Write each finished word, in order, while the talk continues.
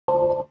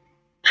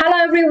Hello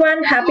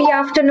everyone, happy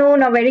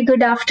afternoon, a very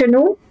good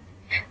afternoon.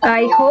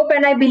 I hope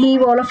and I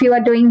believe all of you are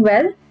doing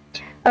well.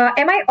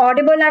 Am I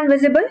audible and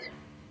visible?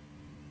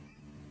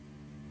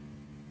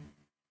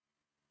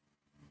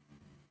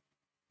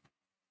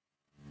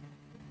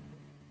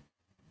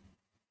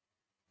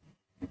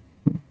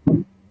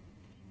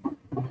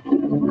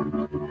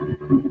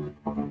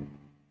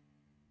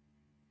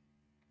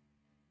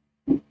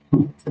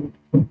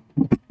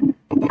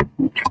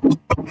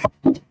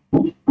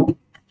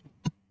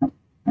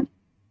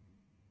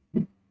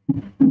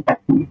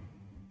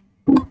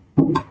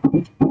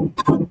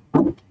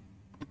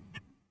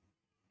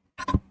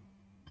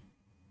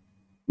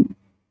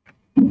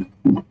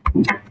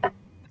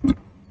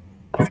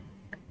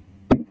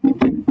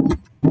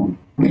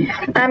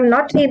 I'm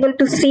not able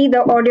to see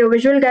the audio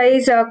visual,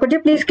 guys. Could you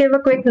please give a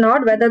quick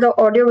nod whether the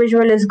audio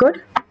visual is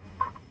good?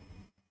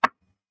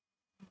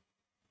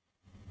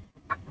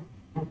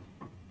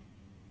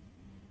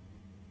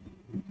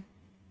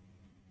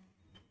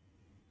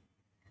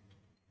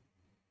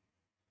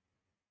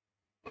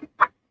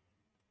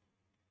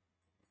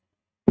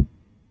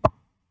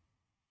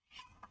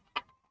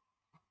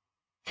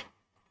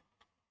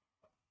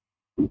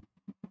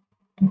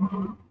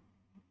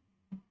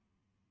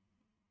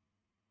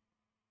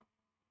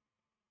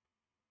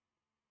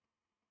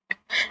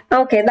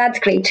 Okay, that's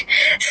great.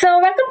 So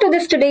welcome to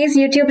this today's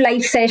YouTube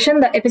live session,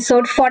 the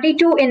episode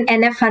 42 in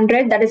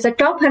NF100. That is the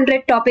top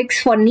 100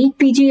 topics for NEET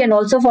PG and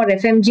also for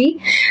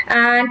FMG.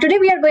 And today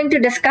we are going to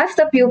discuss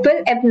the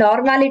pupil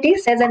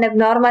abnormalities. There's an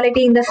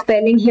abnormality in the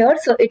spelling here.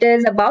 So it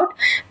is about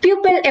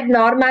pupil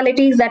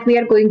abnormalities that we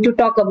are going to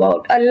talk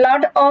about. A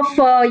lot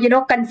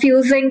of,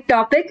 confusing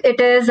topic.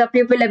 It is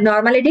pupil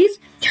abnormalities.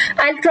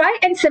 I'll try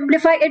and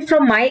simplify it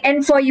from my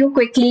end for you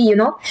quickly,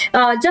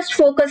 just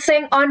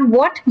focusing on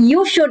what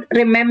you should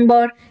remember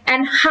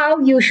and how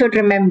you should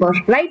remember,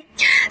 right?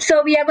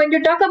 So we are going to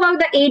talk about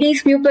the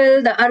AD's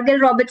pupil, the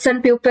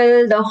Urgel-Robertson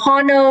pupil, the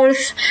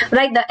Horner's,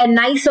 right, the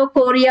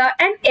anisocoria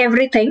and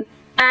everything.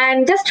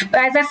 And just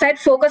as I said,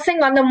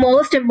 focusing on the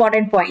most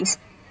important points.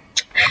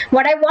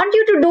 What I want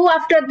you to do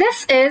after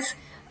this is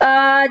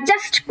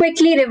just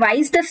quickly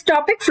revise this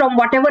topic from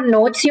whatever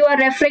notes you are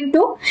referring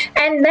to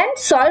and then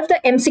solve the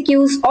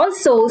MCQs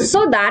also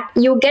so that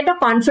you get a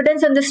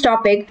confidence in this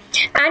topic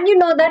and you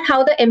know that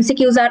how the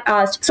MCQs are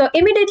asked. So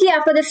immediately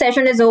after the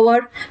session is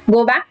over,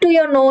 go back to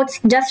your notes,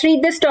 just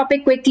read this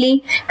topic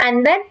quickly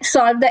and then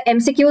solve the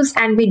MCQs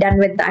and be done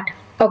with that.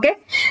 Okay,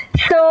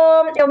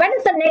 so when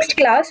is the next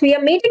class? We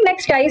are meeting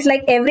next, guys,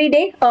 like every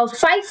day, 5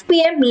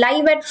 p.m.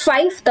 live at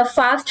 5, the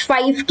fast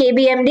 5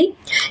 KBMD.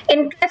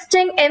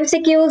 Interesting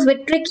MCQs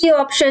with tricky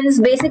options,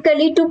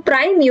 basically to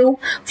prime you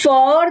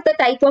for the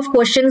type of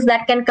questions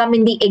that can come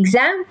in the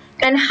exam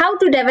and how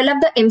to develop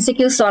the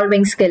MCQ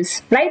solving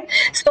skills, right?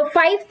 So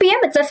 5 p.m.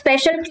 it's a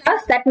special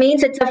class. That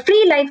means it's a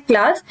free live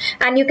class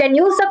and you can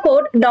use the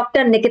code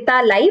Dr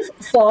Nikita Live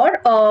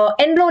for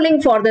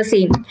enrolling for the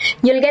same.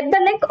 You'll get the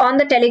link on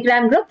the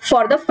Telegram group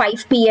for the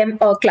 5 p.m.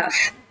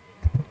 class.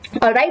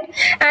 All right,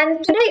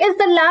 and today is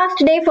the last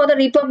day for the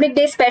Republic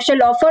Day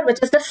special offer, which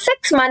is the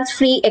 6 months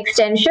free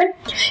extension.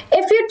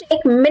 If you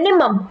take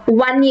minimum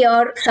 1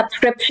 year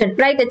subscription,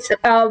 right, it's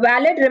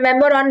valid,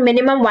 remember, on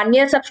minimum 1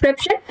 year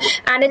subscription,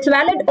 and it's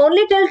valid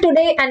only till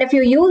today. And if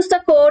you use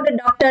the code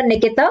Dr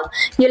Nikita,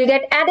 you'll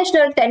get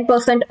additional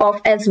 10%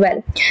 off as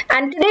well.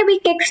 And today we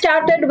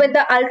kick-started with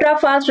the ultra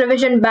fast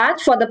revision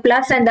batch for the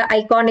plus and the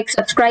iconic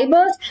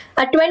subscribers,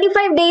 a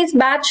 25 days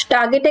batch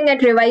targeting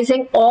at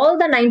revising all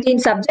the 19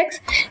 subjects.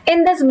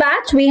 In this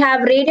batch, we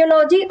have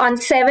radiology on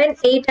 7,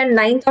 8 and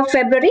 9th of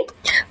February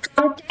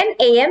from 10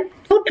 a.m.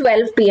 to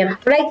 12 p.m.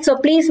 right? So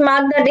please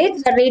mark the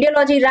dates. The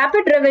radiology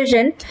rapid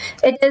revision,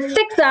 it is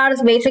 6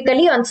 hours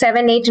basically on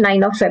 7, 8,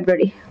 9 of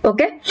February.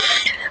 Okay.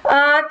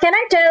 Can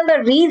I tell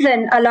the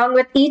reason along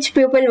with each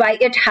pupil why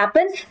it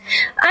happens?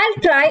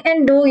 I'll try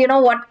and do,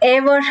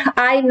 whatever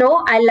I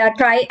know, I'll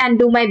try and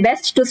do my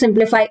best to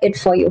simplify it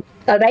for you.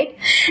 All right.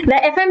 The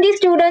FMG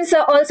students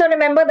also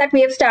remember that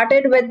we have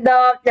started with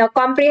the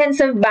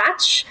comprehensive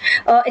batch.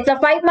 It's a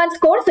 5 months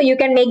course, so you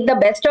can make the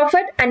best of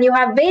it. And you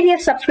have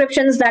various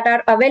subscriptions that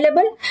are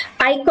available.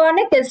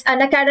 Iconic is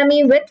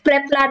Unacademy with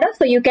Prep Ladder,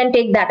 so you can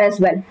take that as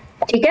well.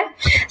 Okay.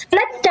 So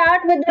let's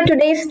start with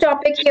today's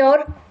topic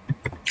here.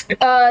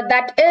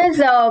 That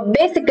is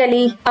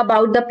basically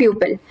about the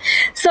pupil.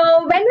 So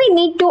when we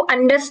need to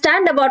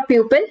understand about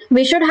pupil,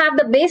 we should have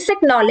the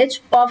basic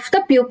knowledge of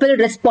the pupil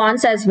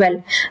response as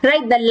well,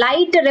 right? The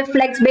light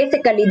reflects,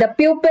 basically the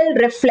pupil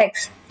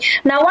reflects.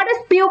 Now what is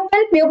pupil?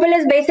 Pupil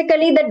is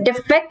basically the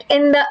defect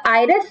in the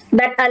iris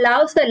that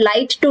allows the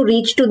light to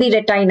reach to the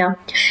retina.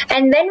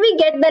 And then we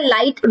get the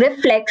light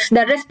reflex,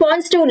 the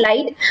response to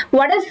light.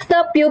 What is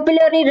the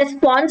pupillary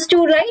response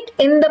to light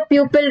in the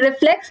pupil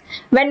reflex?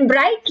 When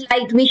bright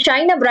light, we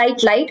shine a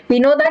bright light, we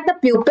know that the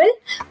pupil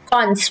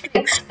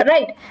constricts,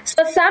 right?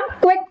 So some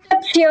quick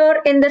tips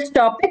here in this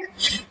topic,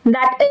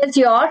 that is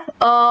your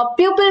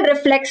pupil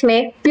reflex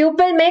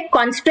pupil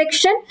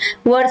constriction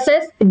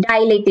versus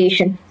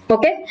dilatation.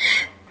 Okay,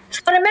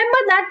 So remember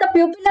that the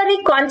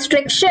pupillary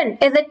constriction,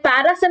 is it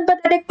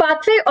parasympathetic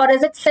pathway or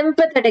is it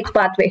sympathetic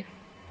pathway?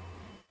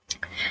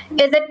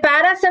 Is it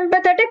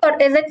parasympathetic or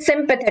is it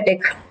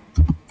sympathetic?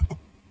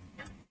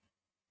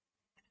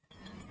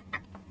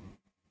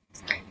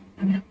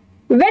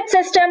 Which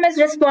system is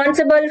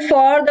responsible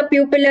for the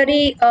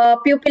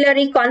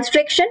pupillary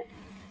constriction?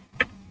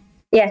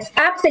 Yes,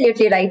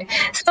 absolutely right.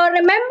 So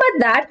remember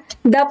that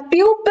the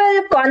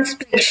pupil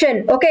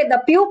constriction, okay,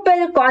 the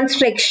pupil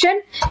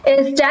constriction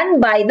is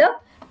done by the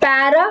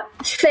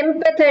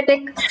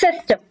parasympathetic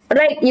system,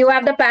 right? You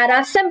have the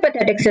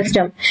parasympathetic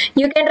system.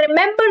 You can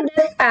remember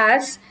this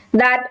as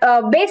that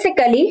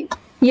basically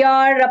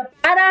your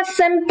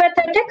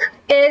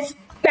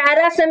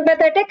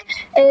parasympathetic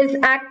is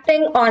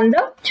acting on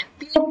the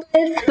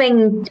pupil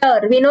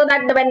sphincter. We know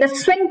that when the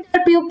sphincter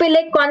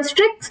pupillae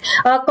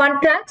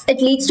contracts,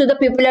 it leads to the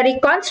pupillary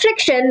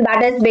constriction,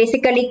 that is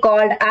basically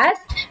called as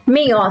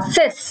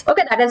meiosis.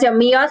 Okay, that is your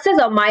meiosis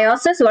or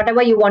meiosis,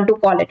 whatever you want to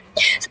call it.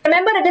 So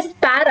remember, it is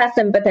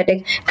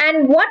parasympathetic.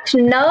 And what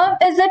nerve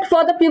is it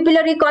for the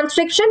pupillary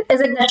constriction?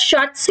 Is it the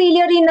short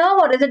ciliary nerve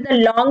or is it the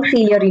long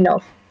ciliary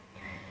nerve?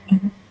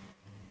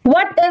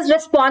 What is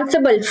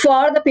responsible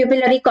for the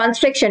pupillary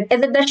constriction?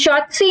 Is it the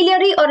short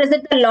ciliary or is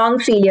it the long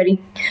ciliary?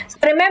 So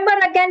remember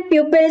again,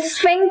 pupil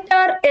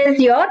sphincter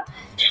is your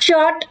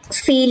short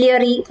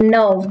ciliary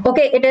nerve.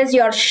 Okay, it is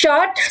your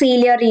short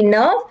ciliary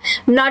nerve,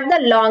 not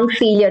the long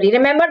ciliary.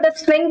 Remember, the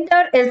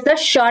sphincter is the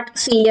short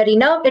ciliary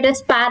nerve. It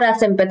is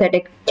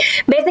parasympathetic.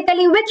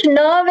 Basically, which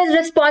nerve is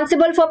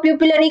responsible for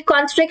pupillary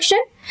constriction?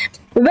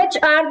 Which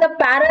are the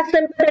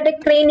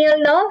parasympathetic cranial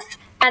nerves?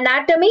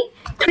 Anatomy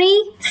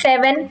 3,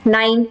 7,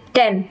 9,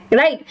 10,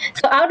 right?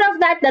 So out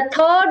of that, the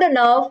third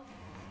nerve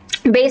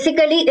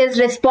basically is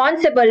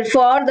responsible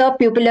for the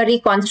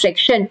pupillary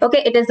constriction.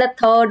 Okay, it is the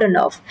third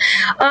nerve.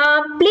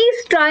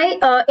 Please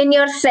try in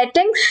your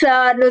settings,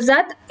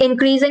 Nuzat,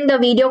 increasing the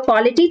video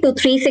quality to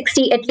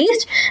 360 at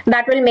least.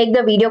 That will make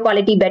the video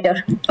quality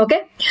better.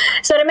 Okay,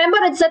 so remember,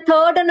 it's the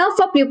third nerve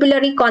for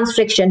pupillary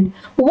constriction.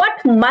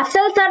 What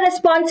muscles are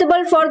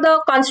responsible for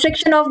the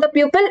constriction of the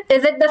pupil?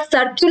 Is it the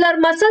circular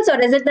muscles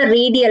or is it the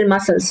radial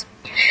muscles?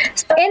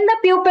 So in the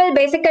pupil,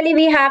 basically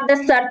we have the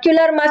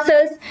circular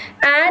muscles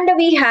and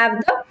we have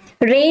the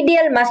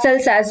radial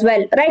muscles as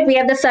well, right? We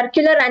have the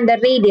circular and the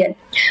radial.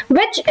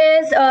 Which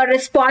is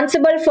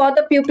responsible for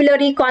the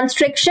pupillary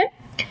constriction?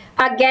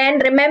 Again,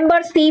 remember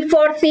C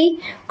for C.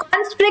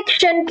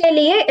 Constriction ke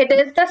liye, it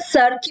is the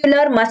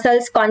circular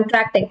muscles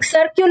contracting.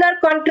 Circular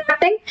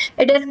contracting,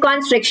 it is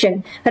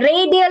constriction.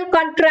 Radial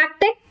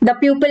contracting, the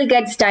pupil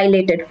gets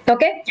dilated.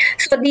 Okay,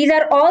 so these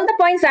are all the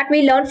points that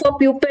we learned for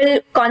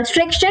pupil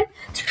constriction.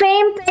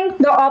 Same thing,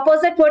 the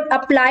opposite would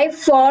apply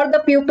for the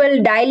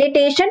pupil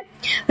dilatation.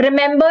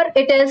 Remember,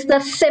 it is the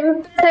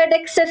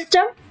sympathetic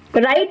system,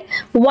 right?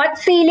 What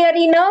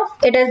ciliary nerve?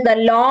 It is the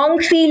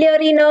long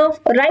ciliary nerve,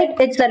 right?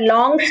 It's the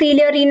long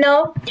ciliary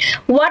nerve.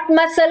 What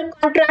muscle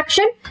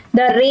contraction?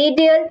 The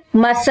radial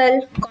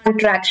muscle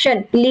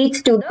contraction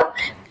leads to the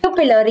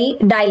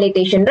pupillary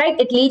dilatation, right?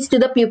 It leads to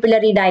the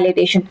pupillary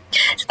dilatation.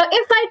 So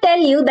if I tell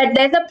you that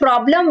there's a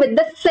problem with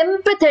the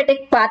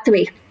sympathetic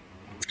pathway,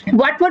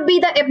 what would be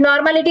the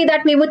abnormality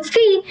that we would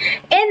see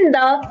in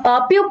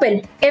the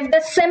pupil? If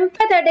the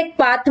sympathetic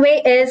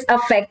pathway is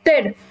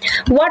affected,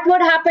 what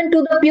would happen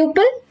to the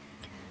pupil?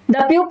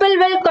 The pupil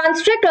will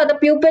constrict or the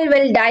pupil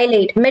will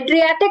dilate,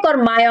 mydriatic or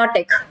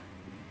myotic?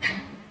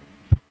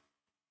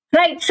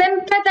 Right,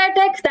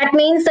 sympathetic, that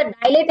means the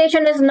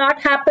dilatation is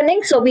not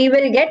happening, so we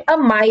will get a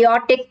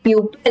myotic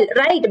pupil,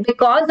 right?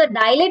 Because the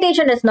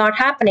dilatation is not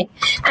happening.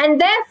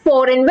 And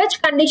therefore, in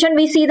which condition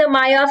we see the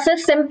meiosis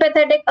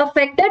sympathetic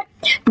affected?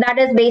 That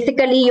is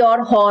basically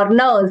your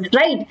Horner's,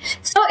 right?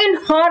 So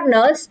in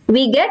Horner's,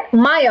 we get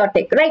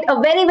myotic, right?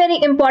 A very,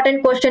 very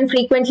important question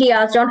frequently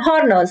asked on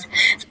Horner's.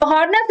 So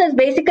Horner's is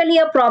basically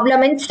a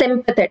problem in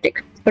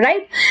sympathetic,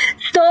 right?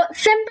 So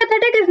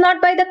sympathetic is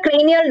not by the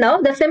cranial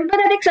nerve. The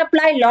sympathetic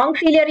supply long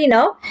ciliary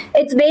nerve.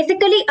 It's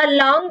basically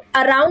around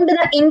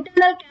the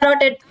internal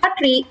carotid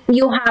artery.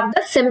 You have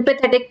the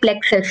sympathetic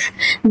plexus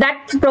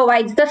that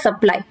provides the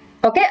supply,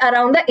 okay,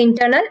 around the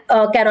internal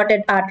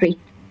carotid artery.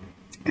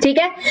 Okay.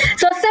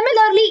 So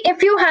similarly,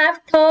 if you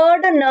have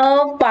third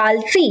nerve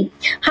palsy,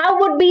 how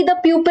would be the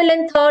pupil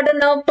in third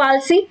nerve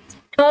palsy?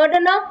 Third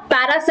nerve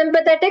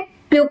parasympathetic,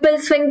 pupil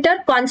sphincter,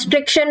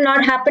 constriction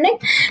not happening.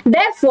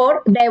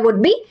 Therefore, there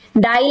would be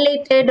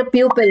dilated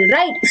pupil,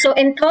 right? So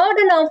in third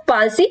nerve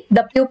palsy,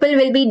 the pupil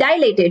will be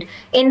dilated.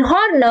 In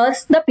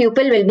Horner's, the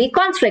pupil will be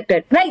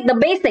constricted, right?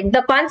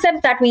 The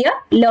concept that we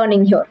are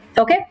learning here,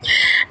 okay?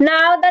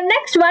 Now, the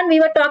next one, we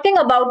were talking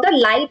about the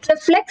light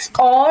reflex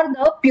or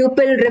the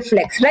pupil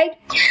reflex, right?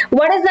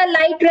 What is the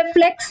light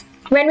reflex?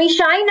 When we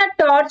shine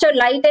a torch or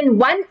light in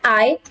one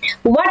eye,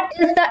 what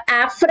is the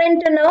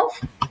afferent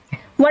nerve?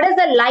 What is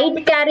the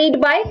light carried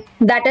by?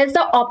 That is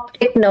the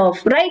optic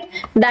nerve, right?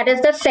 That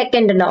is the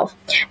second nerve.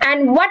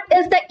 And what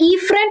is the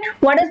efferent?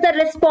 What is the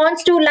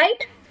response to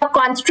light? The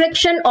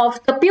constriction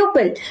of the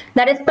pupil.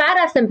 That is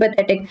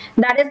parasympathetic.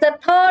 That is the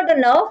third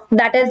nerve.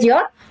 That is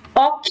your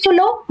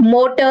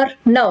oculomotor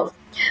nerve.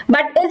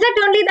 But is it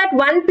only that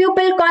one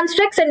pupil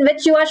constricts in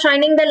which you are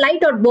shining the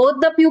light, or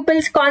both the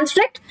pupils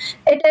constrict?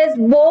 It is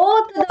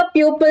both the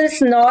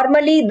pupils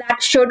normally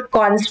that should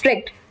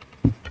constrict,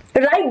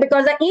 right?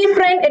 Because the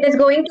efferent, it is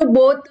going to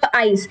both the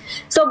eyes.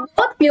 So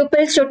both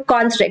pupils should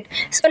constrict.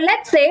 So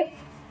let's say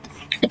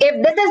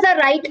if this is the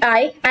right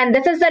eye and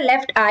this is the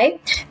left eye,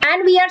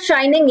 and we are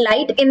shining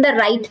light in the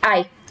right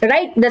eye,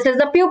 right? This is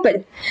the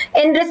pupil.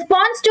 In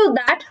response to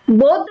that,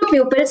 both the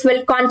pupils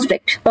will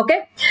constrict.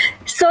 Okay.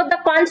 So the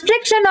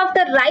constriction of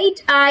the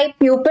right eye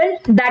pupil,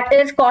 that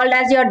is called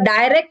as your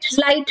direct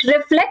light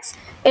reflex,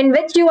 in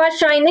which you are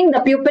shining, the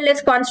pupil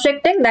is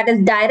constricting, that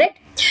is direct.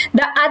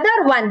 The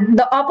other one,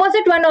 the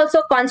opposite one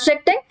also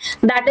constricting,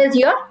 that is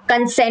your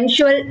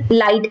consensual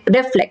light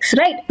reflex,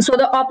 right? So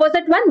the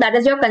opposite one, that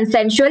is your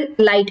consensual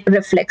light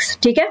reflex.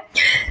 Okay?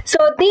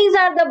 So these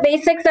are the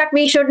basics that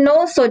we should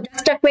know. So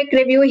just a quick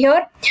review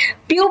here.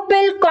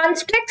 Pupil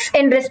constricts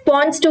in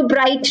response to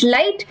bright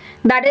light,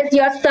 that is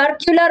your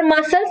circular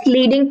muscles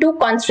leading to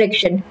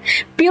constriction.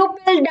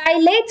 Pupil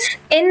dilates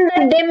in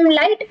the dim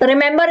light.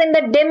 Remember, in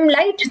the dim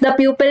light, the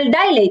pupil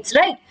dilates,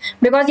 right?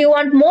 Because you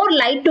want more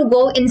light to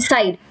go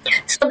inside.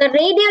 So the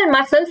radial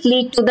muscles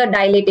lead to the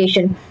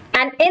dilatation.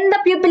 And in the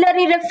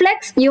pupillary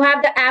reflex, you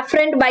have the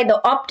afferent by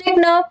the optic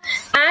nerve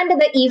and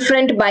the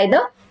efferent by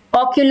the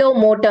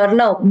oculomotor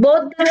nerve.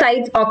 Both the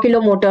sides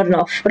oculomotor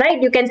nerve,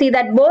 right? You can see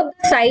that both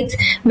the sides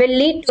will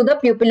lead to the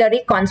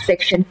pupillary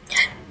constriction.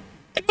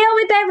 Clear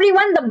with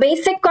everyone the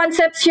basic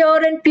concepts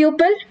here in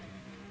pupil,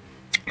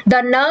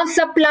 the nerve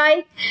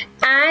supply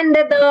and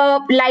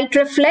the light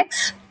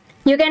reflex.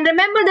 You can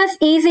remember this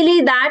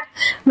easily, that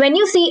when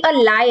you see a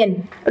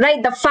lion,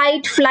 right, the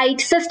fight flight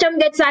system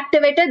gets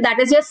activated, that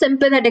is your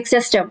sympathetic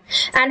system.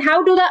 And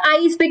how do the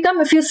eyes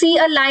become? If you see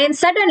a lion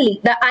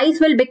suddenly, the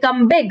eyes will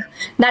become big,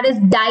 that is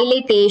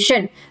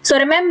dilatation. So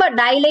remember,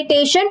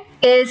 dilatation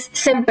is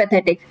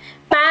sympathetic.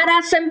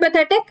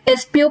 Parasympathetic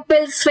is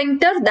pupil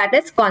sphincter, that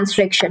is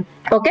constriction.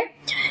 Okay.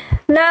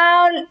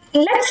 Now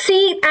let's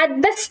see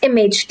at this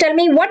image. Tell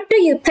me, what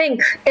do you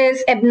think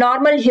is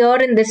abnormal here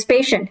in this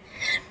patient?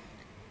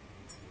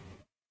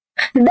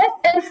 This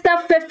is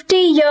the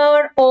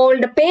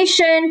 50-year-old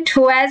patient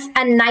who has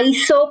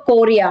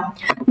anisocoria.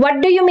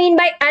 What do you mean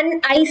by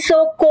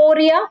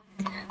anisocoria?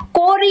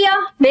 Coria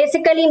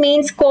basically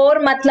means core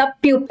matlab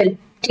pupil.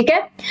 Okay?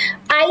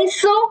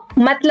 Iso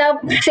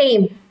matlab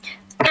same.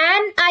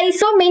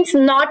 Aniso means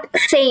not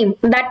same.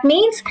 That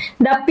means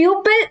the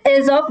pupil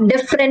is of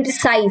different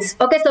size.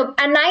 Okay, so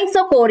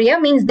anisocoria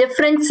means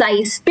different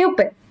size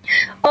pupil.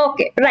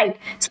 Okay, right.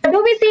 So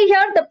do we see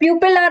here the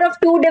pupil are of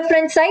two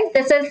different sizes?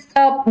 This is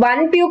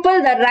one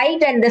pupil, the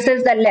right, and this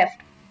is the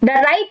left. The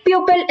right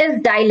pupil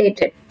is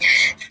dilated.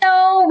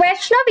 So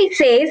Vaishnavi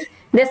says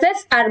this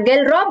is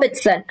Argyll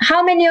Robertson.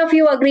 How many of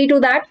you agree to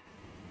that?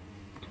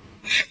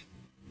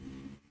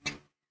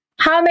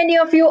 How many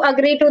of you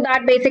agree to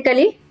that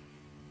basically?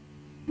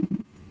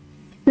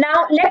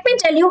 Now, let me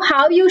tell you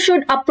how you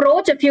should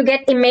approach if you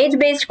get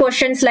image-based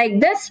questions like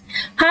this,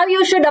 how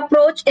you should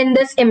approach in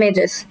these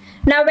images.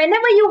 Now,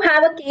 whenever you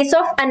have a case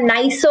of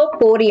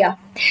anisocoria,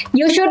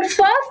 you should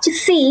first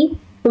see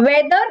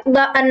whether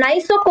the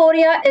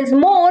anisocoria is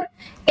more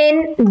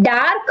in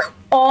dark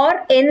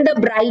or in the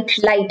bright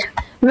light.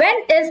 When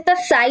is the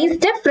size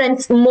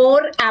difference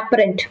more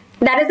apparent?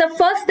 That is the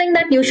first thing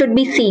that you should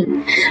be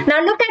seeing.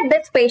 Now look at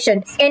this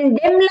patient in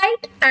dim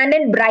light and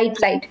in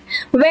bright light.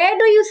 Where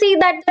do you see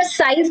that the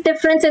size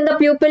difference in the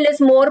pupil is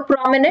more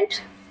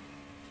prominent?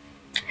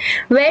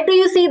 Where do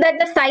you see that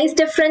the size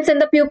difference in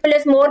the pupil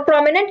is more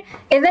prominent?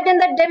 Is it in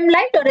the dim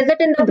light or is it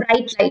in the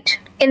bright light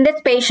in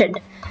this patient?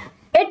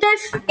 It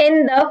is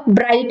in the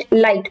bright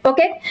light.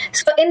 Okay,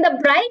 so in the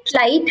bright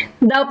light,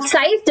 the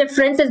size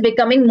difference is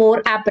becoming more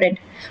apparent.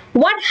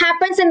 What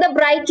happens in the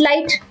bright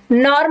light?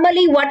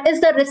 Normally, what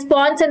is the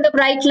response in the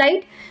bright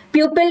light?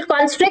 Pupil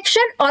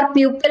constriction or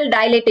pupil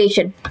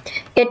dilatation?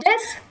 It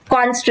is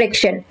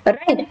constriction,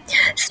 right?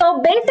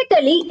 So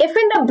basically, if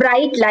in the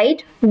bright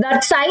light, the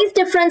size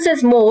difference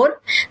is more,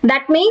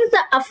 that means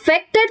the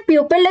affected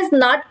pupil is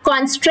not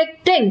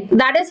constricting.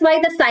 That is why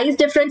the size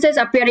difference is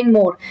appearing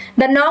more.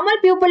 The normal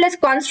pupil is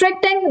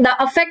constricting, the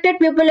affected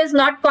pupil is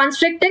not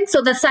constricting,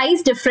 so the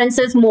size difference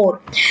is more.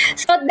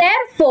 So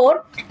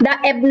therefore, the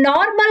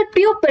abnormal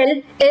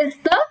pupil is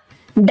the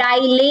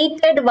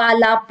dilated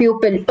wala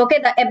pupil. Okay,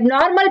 the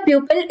abnormal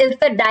pupil is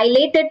the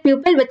dilated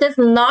pupil which is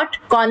not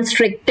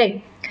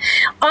constricting.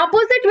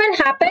 Opposite will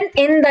happen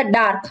in the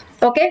dark.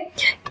 Okay,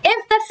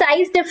 if the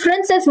size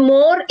difference is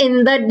more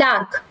in the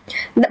dark,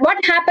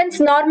 what happens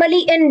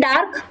normally in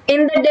dark?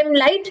 In the dim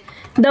light,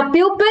 the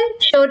pupil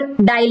should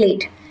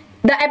dilate.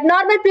 The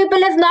abnormal pupil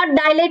is not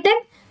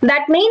dilating.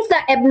 That means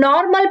the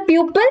abnormal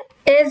pupil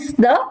is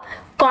the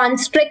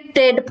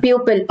constricted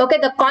pupil. Okay,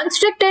 the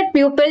constricted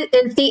pupil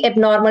is the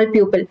abnormal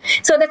pupil.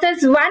 So this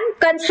is one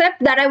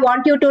concept that I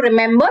want you to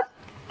remember.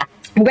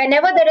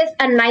 Whenever there is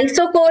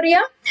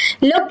anisocoria,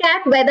 look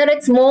at whether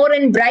it's more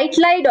in bright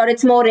light or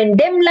it's more in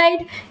dim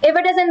light. If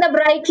it is in the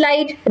bright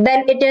light,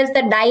 then it is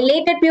the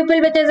dilated pupil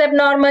which is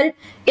abnormal.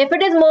 If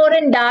it is more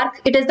in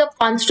dark, it is the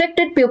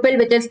constricted pupil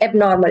which is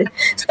abnormal.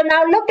 So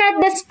now look at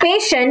this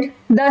patient.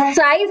 The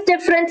size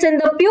difference in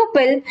the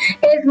pupil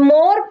is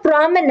more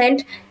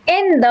prominent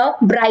in the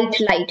bright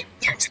light.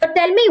 So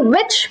tell me,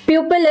 which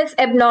pupil is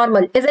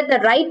abnormal? Is it the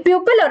right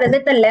pupil or is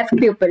it the left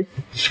pupil?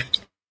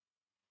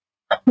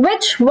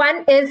 Which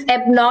one is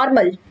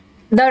abnormal,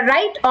 the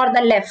right or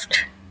the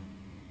left?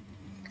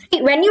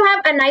 See, when you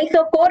have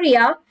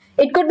anisocoria,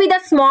 it could be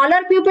the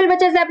smaller pupil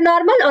which is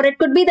abnormal, or it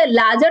could be the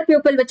larger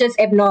pupil which is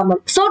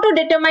abnormal. So to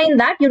determine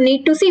that, you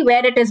need to see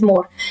where it is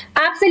more.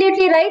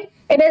 Absolutely right.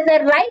 It is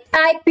the right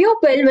eye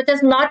pupil which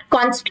is not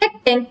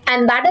constricting,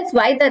 and that is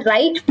why the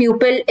right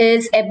pupil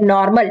is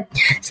abnormal.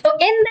 So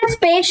in this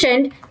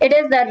patient, it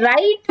is the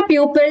right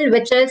pupil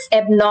which is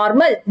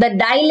abnormal. The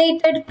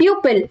dilated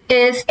pupil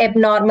is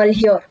abnormal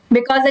here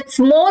because it's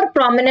more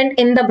prominent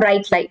in the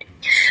bright light,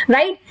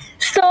 right?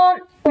 So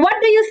what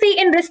do you see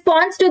in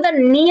response to the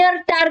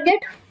near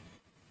target?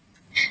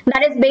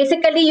 That is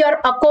basically your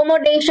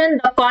accommodation,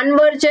 the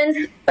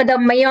convergence, the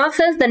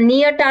meiosis, the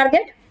near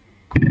target.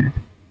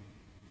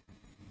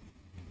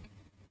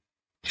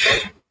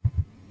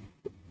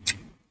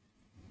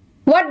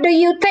 What do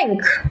you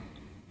think?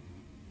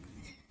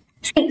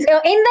 So in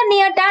the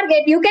near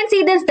target, you can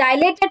see this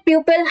dilated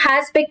pupil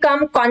has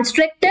become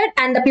constricted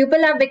and the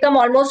pupil have become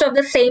almost of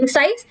the same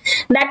size.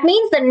 That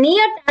means the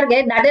near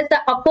target, that is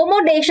the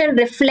accommodation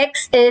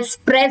reflex, is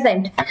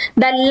present.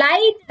 The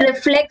light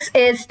reflex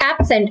is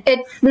absent.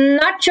 It's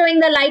not showing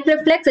the light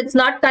reflex, it's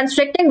not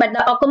constricting, but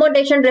the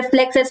accommodation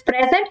reflex is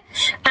present.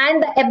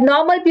 And the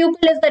abnormal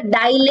pupil is the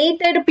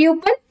dilated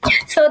pupil.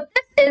 So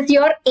this is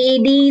your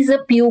AD's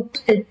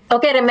pupil.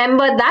 Okay,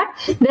 remember that.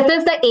 This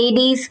is the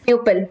AD's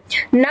pupil.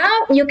 Now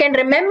you can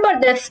remember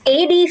this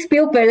AD's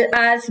pupil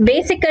as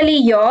basically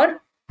the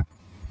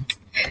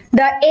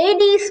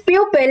AD's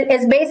pupil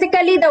is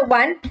basically the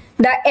one,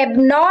 the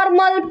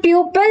abnormal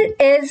pupil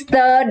is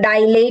the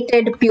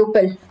dilated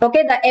pupil.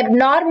 Okay, the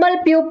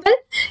abnormal pupil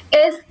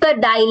is the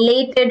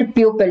dilated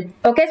pupil.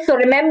 Okay, so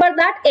remember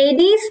that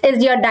AD's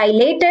is your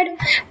dilated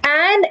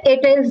and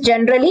it is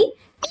generally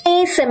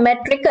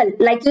asymmetrical,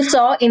 like you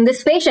saw in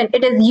this patient.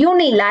 It is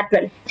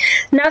unilateral.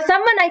 Now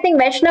someone, I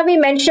think Vaishnavi,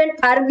 mentioned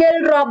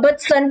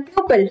Argyll-Robertson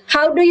pupil.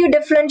 How do you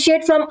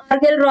differentiate from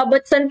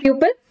Argyll-Robertson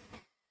pupil?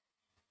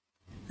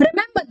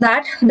 Remember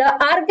that the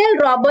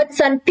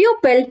Argyll-Robertson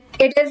pupil,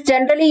 it is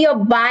generally your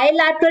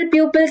bilateral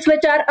pupils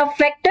which are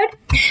affected,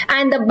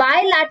 and the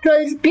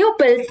bilateral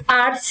pupils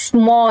are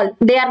small.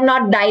 They are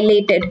not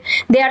dilated.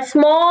 They are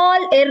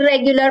small,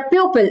 irregular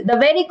pupil. The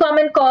very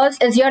common cause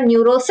is your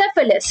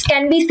neurocephalus.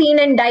 Can be seen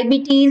in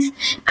diabetes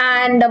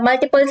and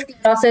multiple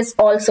sclerosis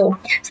also.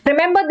 So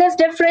remember this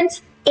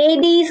difference.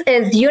 AD's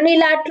is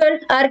unilateral,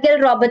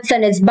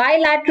 Argyll-Robertson is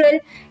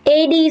bilateral,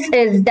 AD's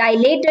is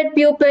dilated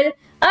pupil,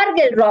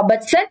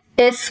 Argyll-Robertson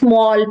is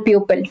small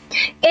pupil.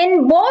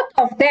 In both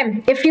of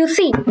them, if you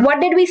see, what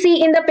did we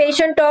see in the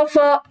patient of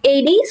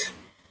AD's?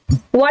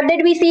 What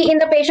did we see in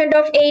the patient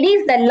of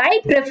AD's? The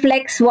light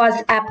reflex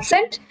was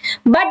absent,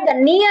 but the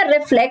near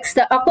reflex,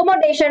 the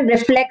accommodation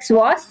reflex,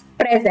 was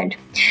present.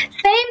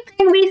 Same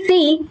thing we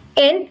see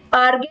in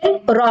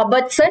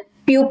Argyll-Robertson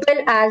pupil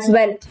as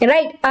well,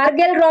 right?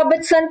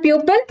 Argyll-Robertson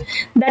pupil,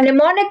 the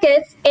mnemonic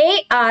is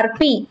ARP,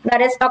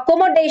 that is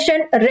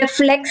accommodation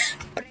reflex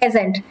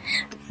present.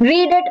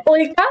 Read it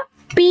ulta,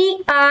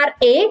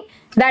 PRA,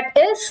 that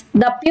is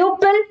the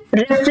pupil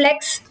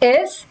reflex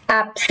is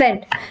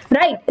absent,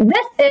 right?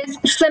 This is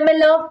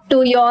similar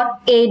to your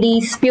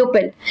AD's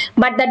pupil,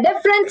 but the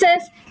difference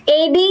is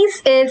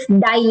AD's is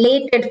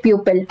dilated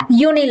pupil,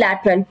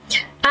 unilateral.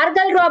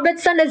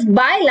 Argyll-Robertson is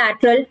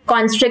bilateral,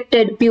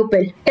 constricted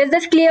pupil. Is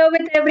this clear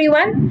with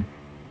everyone?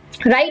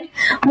 Right?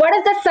 What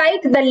is the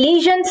site? The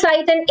lesion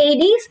site in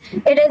AD's?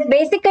 It is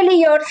basically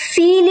your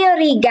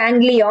ciliary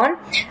ganglion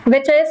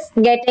which is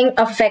getting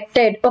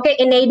affected. Okay,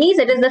 in AD's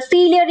it is the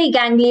ciliary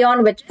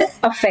ganglion which is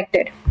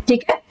affected.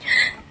 Okay?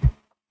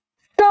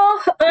 So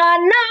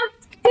now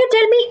can you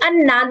tell me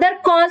another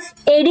cause?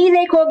 AD's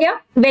एक हो गया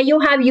where you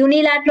have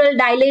unilateral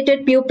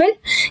dilated pupil.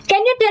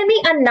 Can you tell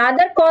me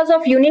another cause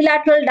of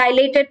unilateral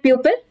dilated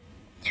pupil?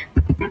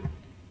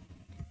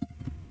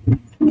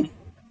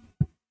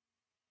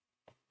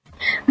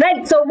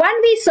 Right, so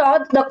one we saw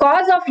the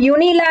cause of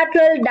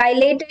unilateral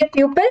dilated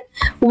pupil.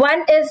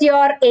 One is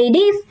your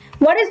AD's.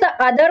 What is the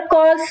other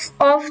cause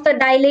of the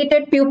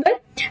dilated pupil?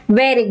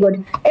 Very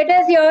good. It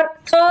is your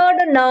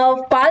third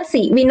nerve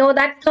palsy. We know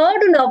that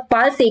third nerve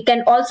palsy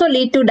can also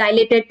lead to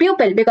dilated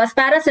pupil because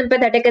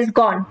parasympathetic is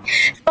gone.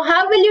 So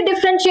how will you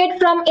differentiate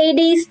from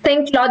AD's?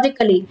 Think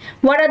logically.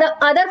 What are the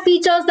other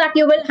features that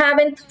you will have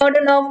in third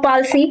nerve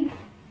palsy?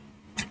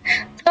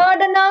 Third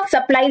third nerve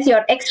supplies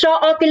your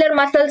extraocular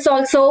muscles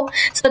also.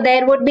 So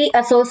there would be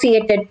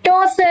associated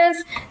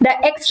ptosis. The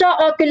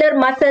extraocular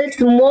muscles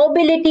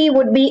mobility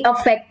would be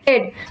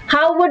affected.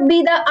 How would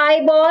be the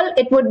eyeball?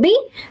 It would be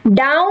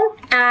down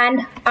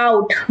and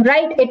out,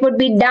 right? It would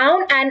be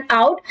down and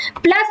out,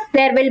 plus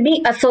there will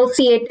be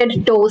associated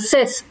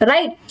ptosis,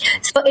 right?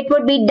 So it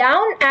would be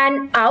down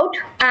and out,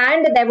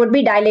 and there would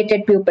be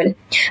dilated pupil.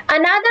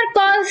 Another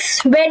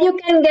cause where you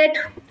can get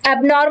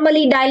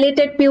abnormally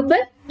dilated pupil,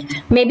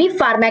 maybe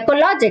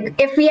pharmacologic.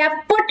 If we have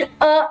put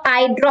a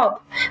eye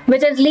drop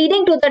which is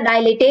leading to the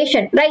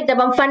dilatation, right? जब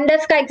हम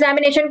fundus का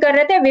examination कर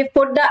रहे थे, we've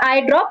put the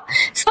eye drop.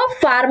 So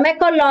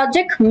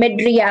pharmacologic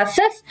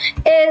mydriasis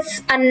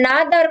is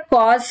another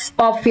cause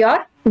of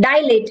your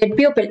dilated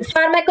pupil.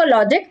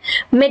 Pharmacologic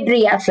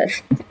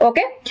mydriasis.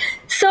 Okay.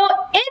 So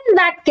in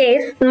that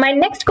case, my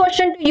next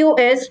question to you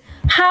is,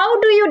 how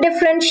do you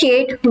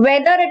differentiate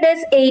whether it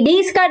is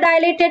AD's ka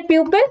dilated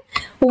pupil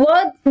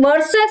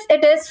versus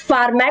it is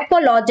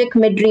pharmacologic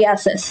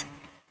mydriasis?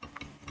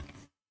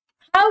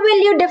 How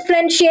will you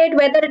differentiate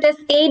whether it is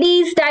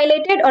AD's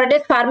dilated or it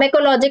is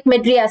pharmacologic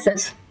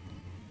mydriasis?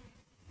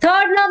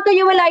 Third nerve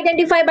you will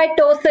identify by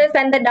ptosis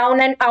and the down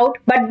and out,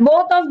 but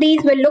both of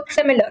these will look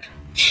similar.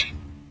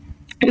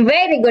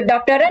 Very good,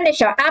 Dr.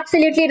 Anisha.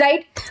 Absolutely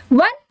right.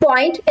 One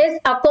point is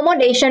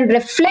accommodation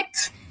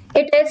reflex.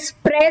 It is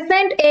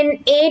present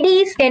in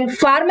ADs. In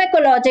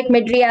pharmacologic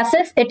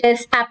mydriasis, it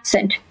is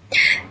absent.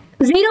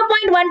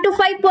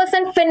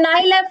 0.125%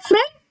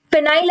 phenylephrine.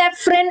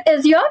 Phenylephrine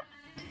is your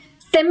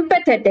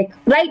sympathetic,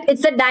 right?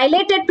 It's a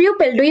dilated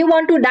pupil. Do you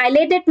want to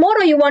dilate it more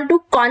or you want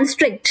to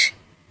constrict?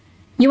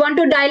 You want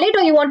to dilate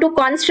or you want to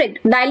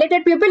constrict?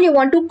 Dilated pupil, you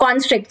want to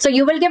constrict. So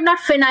you will give not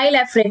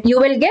phenylephrine. You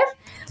will give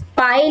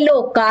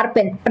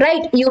pilocarpine,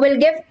 right? You will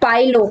give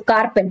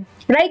pilocarpine,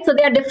 right? So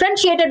they are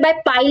differentiated by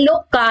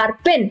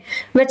pilocarpine,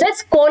 which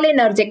is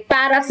cholinergic,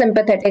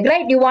 parasympathetic,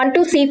 right? You want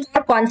to see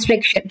for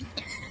constriction.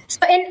 So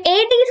in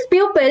AD's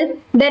pupil,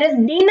 there is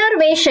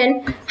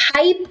denervation,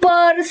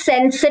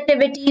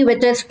 hypersensitivity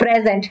which is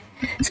present.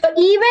 So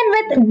even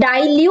with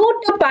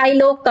dilute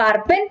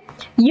pilocarpine,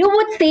 you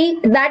would see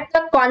that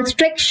the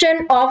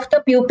constriction of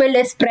the pupil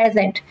is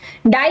present.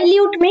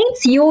 Dilute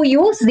means you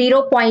use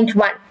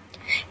 0.1.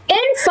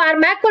 In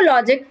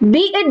pharmacologic,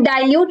 be it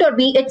dilute or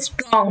be it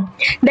strong,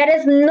 there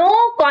is no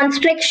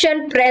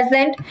constriction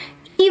present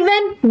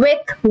even with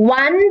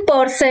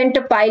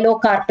 1%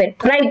 pilocarpine,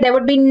 right? There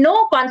would be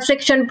no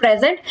constriction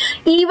present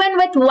even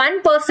with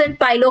 1%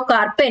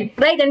 pilocarpine,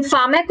 right? In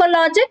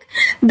pharmacologic,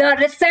 the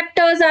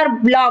receptors are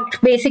blocked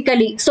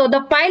basically. So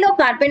the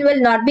pilocarpine will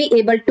not be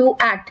able to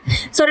act.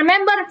 So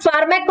remember,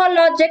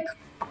 pharmacologic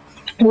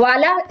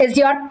Wala is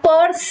your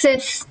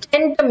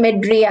persistent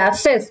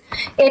mydriasis.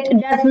 It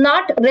does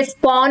not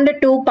respond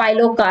to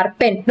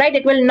pilocarpine, right?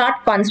 It will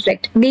not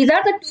constrict. These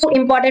are the two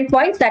important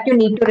points that you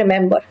need to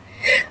remember,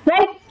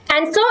 right?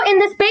 And so in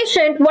this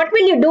patient, what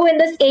will you do in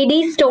this AD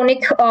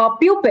stonic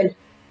pupil?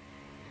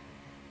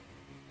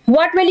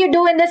 What will you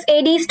do in this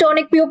AD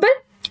stonic pupil?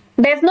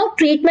 There's no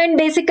treatment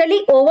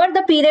basically. Over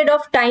the period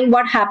of time,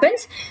 what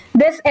happens?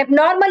 This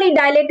abnormally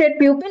dilated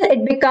pupil,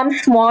 it becomes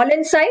small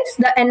in size.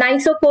 The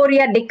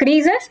anisocoria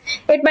decreases.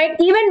 It might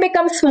even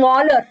become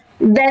smaller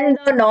than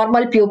the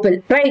normal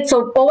pupil, right?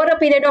 So over a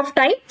period of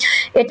time,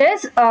 it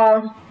is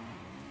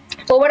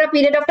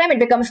it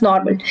becomes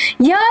normal.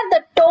 Here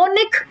the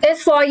tonic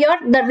is for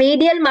the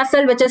radial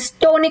muscle, which is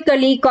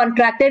tonically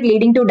contracted,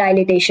 leading to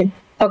dilatation.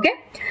 Okay.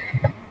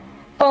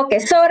 Okay,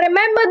 so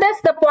remember this,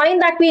 the point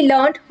that we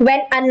learned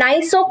when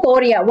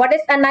anisocoria. What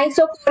is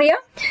anisocoria?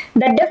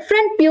 The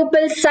different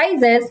pupil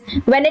sizes,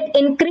 when it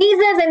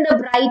increases in the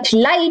bright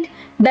light,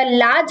 the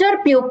larger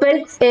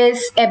pupil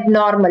is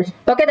abnormal.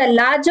 Okay, the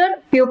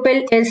larger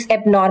pupil is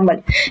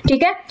abnormal.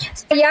 Okay,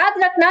 so याद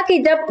रखना कि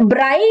जब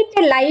bright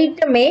light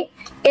में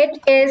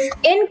it is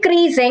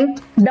increasing,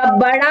 the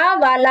bada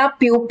wala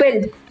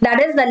pupil,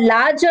 that is the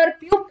larger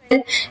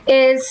pupil,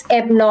 is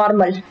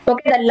abnormal.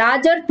 Okay, the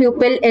larger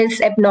pupil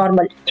is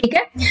abnormal.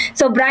 Okay,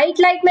 so bright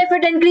light में if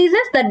it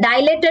increases, the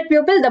dilated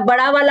pupil, the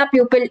bada wala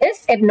pupil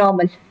is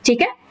abnormal.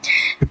 Okay,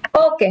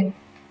 okay.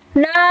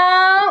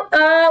 Now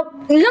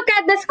look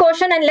at this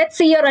question and let's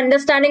see your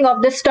understanding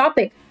of this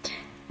topic.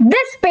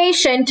 This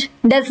patient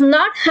does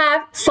not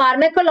have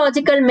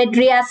pharmacological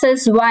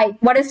mydriasis. Why?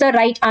 What is the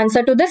right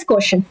answer to this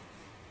question?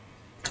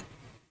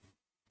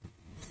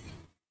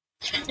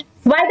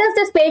 Why does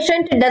this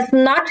patient does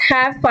not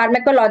have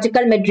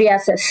pharmacological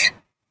mydriasis?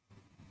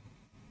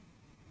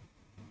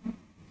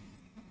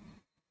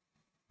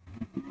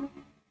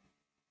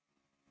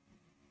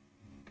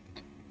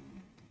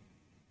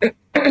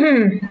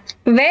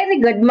 Very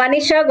good.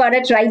 Manisha got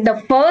it right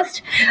the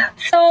first.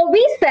 So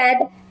we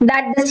said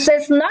that this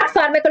is not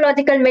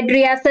pharmacological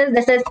mydriasis,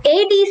 this is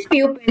AD's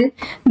pupil,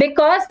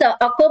 because the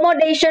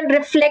accommodation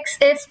reflex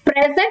is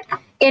present.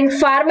 In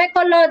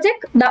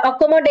pharmacologic, the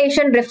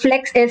accommodation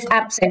reflex is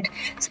absent.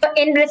 So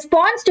in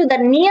response to the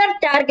near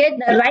target,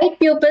 the right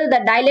pupil,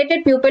 the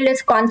dilated pupil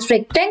is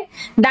constricting.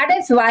 That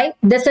is why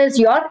this is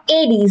your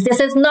ADs. This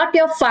is not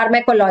your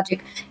pharmacologic.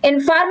 In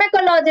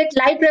pharmacologic,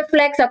 light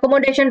reflex,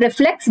 accommodation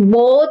reflex,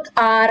 both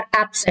are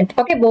absent.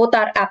 Okay, both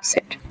are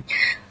absent.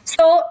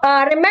 So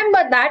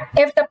remember that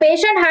if the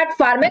patient had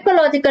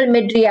pharmacological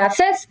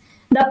mydriasis,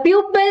 the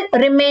pupil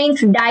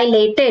remains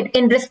dilated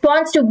in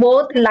response to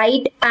both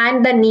light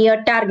and the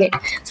near target.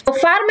 So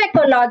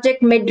pharmacologic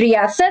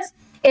mydriasis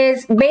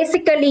is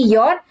basically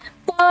your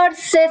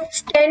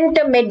persistent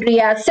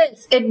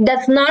mydriasis. It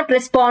does not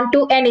respond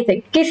to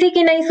anything. किसी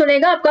की नहीं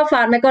सुनेगा आपका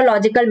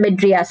pharmacological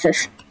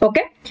mydriasis.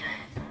 Okay.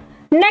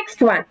 Next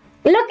one.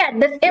 Look at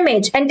this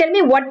image and tell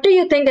me, what do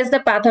you think is the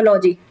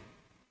pathology?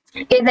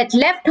 Is it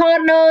left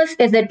Horner's?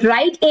 Is it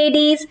right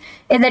ADs?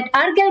 Is it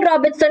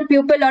Urgell-Robertson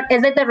pupil, or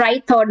is it the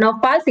right third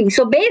nerve palsy?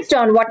 So based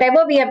on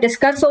whatever we have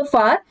discussed so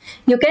far,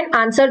 you can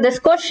answer this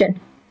question.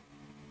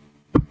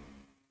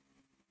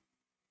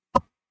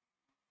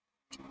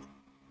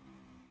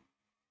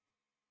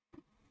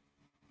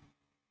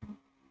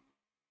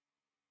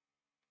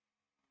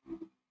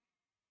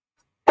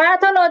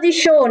 Pathology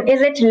shown.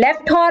 Is it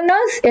left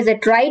Horner's? Is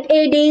it right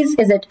ADs?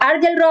 Is it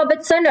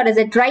Urgell-Robertson, or is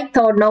it right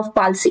third nerve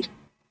palsy?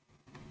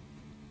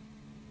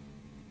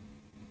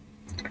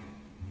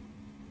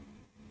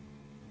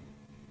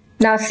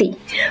 Now see,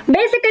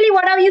 basically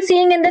what are you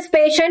seeing in this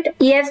patient?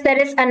 Yes, there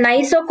is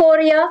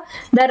anisocoria.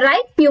 The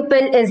right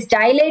pupil is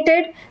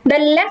dilated. The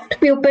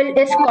left pupil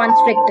is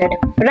constricted,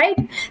 right?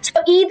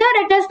 So either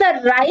it is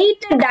the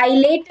right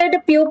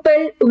dilated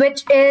pupil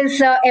which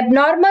is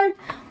abnormal,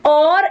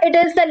 or it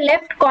is the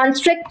left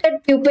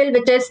constricted pupil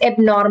which is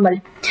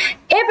abnormal.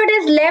 If it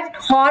is left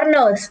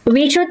Horner's,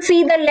 we should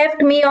see the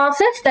left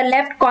meiosis, the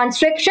left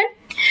constriction.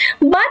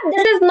 But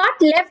this is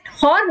not left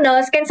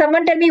Horner's. Can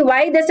someone tell me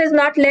why this is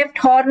not left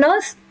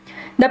Horner's?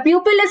 The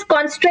pupil is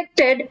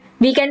constricted.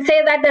 We can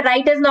say that the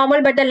right is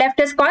normal but the left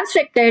is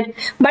constricted.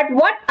 But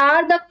what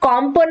are the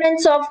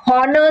components of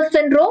Horner's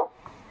syndrome?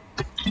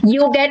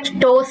 You get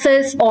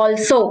ptosis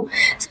also.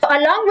 So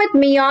along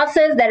with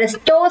meiosis, there is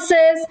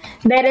ptosis,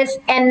 there is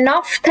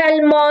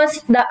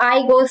enophthalmos, the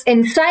eye goes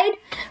inside.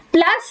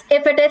 Plus,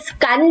 if it is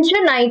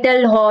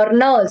congenital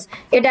Horner's,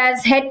 it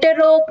has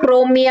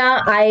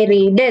heterochromia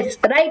iridis,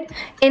 right?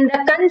 In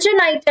the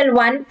congenital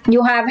one,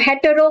 you have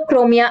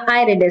heterochromia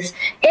iridis.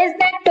 Is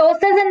there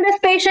ptosis in this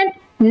patient?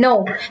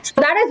 No.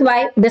 So that is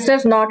why this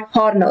is not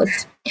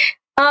Horner's.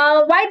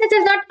 Why this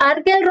is not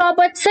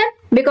Urgell-Robertson?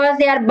 Because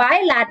they are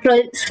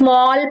bilateral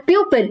small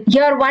pupil.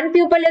 Here one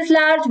pupil is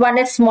large, one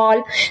is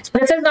small. So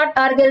this is not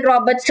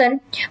Urgell-Robertson.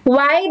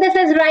 Why this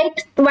is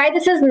right? Why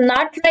this is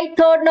not right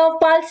third nerve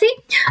palsy?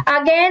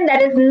 Again,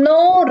 there is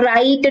no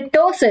right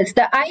ptosis.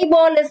 The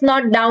eyeball is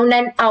not down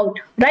and out,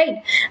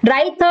 right?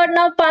 Right third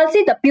nerve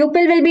palsy, the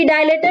pupil will be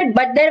dilated,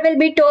 but there will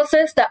be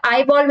ptosis. The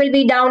eyeball will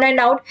be down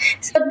and out.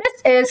 So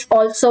this is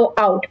also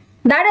out.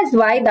 That is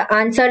why the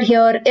answer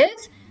here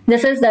is,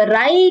 this is the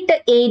right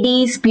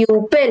AD's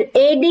pupil.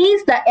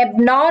 AD's, the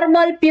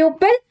abnormal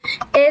pupil,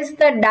 is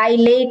the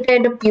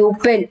dilated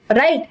pupil,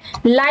 right?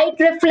 Light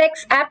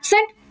reflex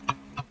absent,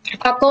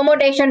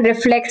 accommodation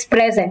reflex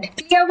present.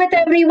 Clear with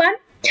everyone?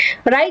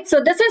 Right?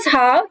 So this is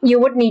how you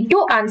would need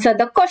to answer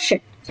the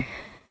question.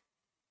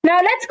 Now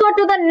let's go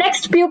to the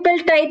next pupil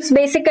types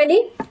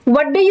basically.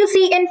 What do you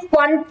see in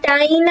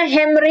pontine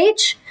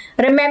hemorrhage?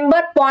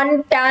 Remember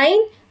pontine.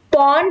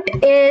 Pont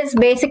is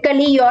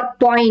basically your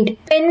point,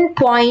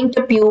 pinpoint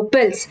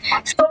pupils.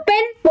 So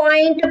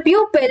pinpoint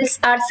pupils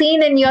are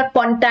seen in your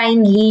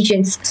pontine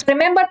lesions. So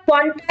remember,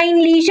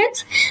 pontine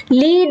lesions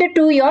lead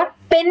to your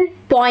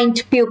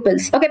pinpoint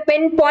pupils. Okay,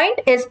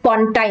 pinpoint is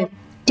pontine.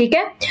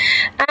 Okay?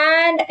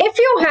 And if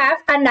you have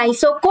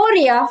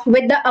anisocoria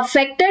with the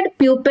affected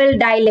pupil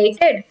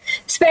dilated,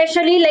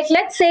 especially like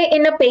let's say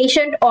in a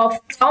patient of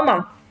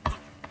trauma,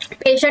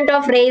 patient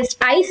of raised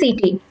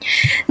ICT.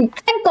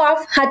 Think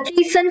of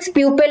Hutchinson's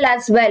pupil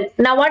as well.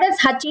 Now what is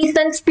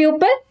Hutchinson's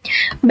pupil?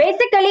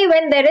 Basically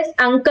when there is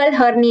uncal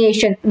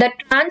herniation, the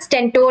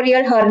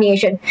transtentorial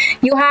herniation.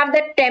 You have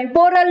the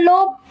temporal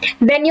lobe,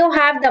 then you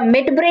have the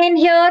midbrain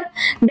here,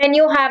 then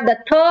you have the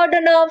third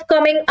nerve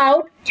coming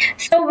out.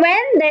 So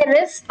when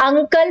there is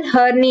uncal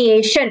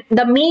herniation,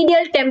 the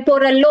medial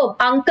temporal lobe,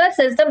 uncus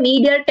is the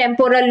medial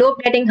temporal lobe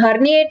getting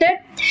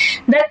herniated,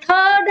 the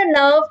third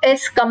nerve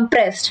is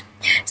compressed.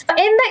 So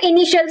in the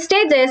initial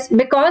stages,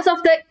 because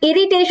of the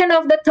irritation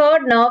of the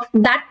third nerve,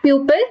 that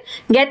pupil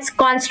gets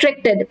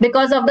constricted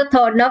because of the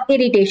third nerve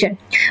irritation.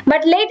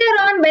 But later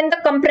on, when the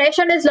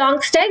compression is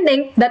long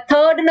standing, the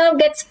third nerve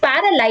gets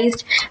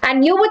paralyzed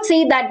and you would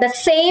see that the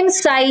same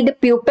side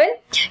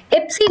pupil,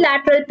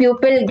 ipsilateral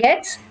pupil,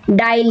 gets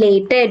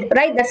dilated,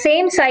 right? The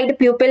same side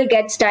pupil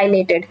gets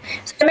dilated.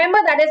 So remember,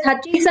 that is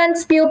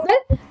Hutchinson's pupil,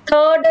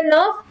 third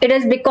nerve. It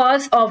is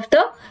because of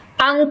the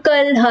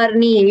uncal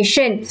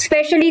herniation,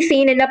 especially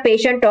seen in a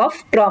patient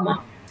of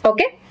trauma.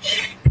 Okay.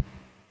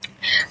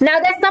 Now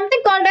there's something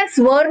called as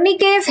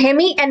Wernicke's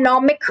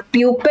hemianomic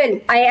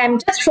pupil. I am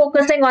just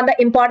focusing on the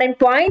important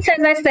points,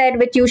 as I said,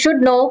 which you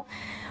should know.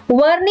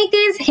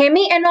 Wernicke's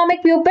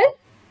hemianomic pupil.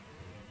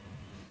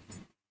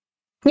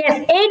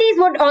 Yes, ADs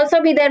would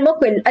also be there,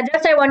 Mukul.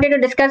 Just I wanted to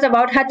discuss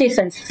about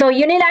Hutchison's. So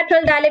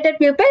unilateral dilated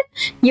pupil,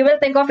 you will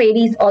think of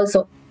ADs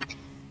also.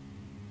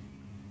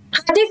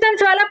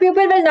 Hutchison's wala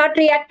pupil will not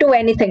react to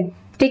anything.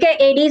 Okay,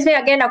 ADs may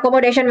again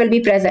accommodation will be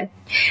present.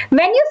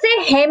 When you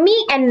say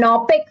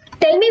hemianopic,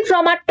 tell me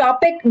from our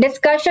topic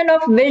discussion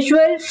of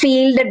visual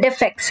field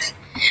defects.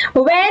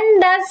 When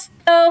does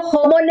the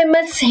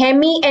homonymous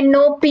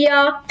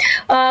hemianopia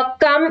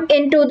come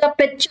into the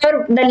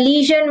picture? The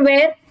lesion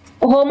where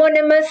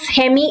homonymous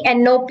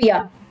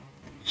hemianopia.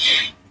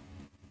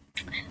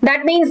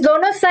 That means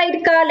dono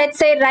side ka, let's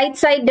say right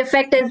side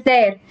defect is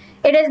there.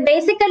 It is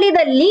basically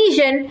the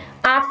lesion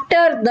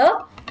after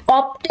the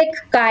optic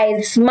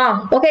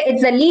chiasma. Okay,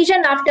 it's a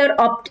lesion after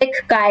optic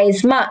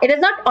chiasma. It is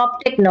not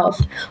optic nerve.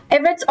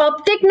 If it's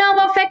optic nerve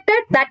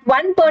affected, that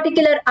one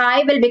particular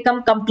eye will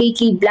become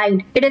completely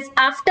blind. It is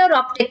after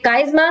optic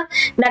chiasma,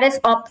 that is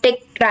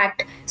optic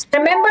tract. So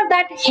remember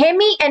that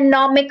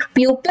hemianomic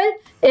pupil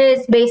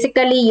is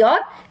basically your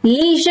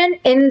lesion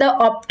in the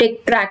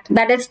optic tract.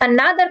 That is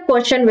another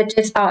question which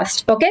is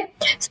asked. Okay,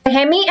 so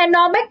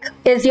hemianomic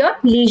is your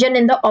lesion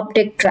in the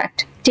optic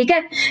tract.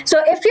 Okay,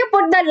 so if you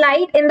put the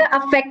light in the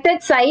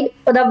affected side,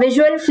 the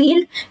visual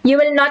field, you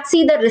will not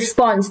see the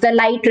response, the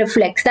light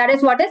reflects. That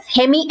is what is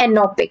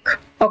hemianopic.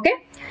 Okay.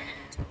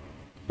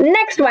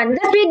 Next one,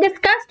 this we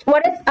discussed.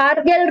 What is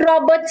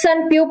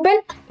Argyll-Robertson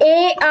pupil?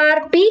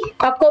 ARP,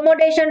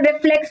 accommodation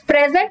reflex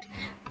present.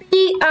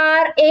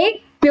 PRA,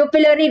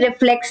 pupillary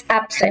reflex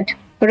absent.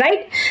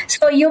 Right?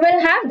 So you will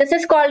have, this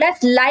is called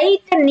as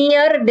light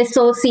near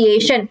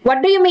dissociation.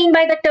 What do you mean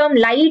by the term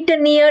light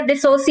near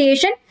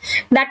dissociation?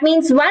 That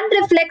means one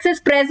reflex is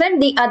present,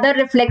 the other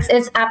reflex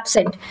is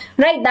absent.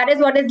 Right? That is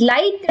what is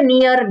light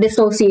near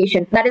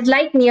dissociation. That is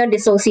light near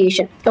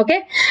dissociation.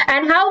 Okay?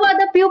 And how are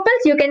the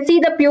pupils? You can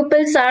see the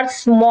pupils are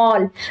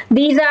small.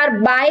 These are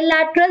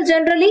bilateral,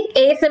 generally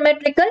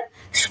asymmetrical,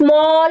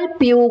 small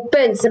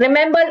pupils.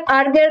 Remember,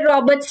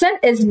 Argyll-Robertson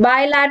is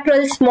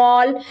bilateral,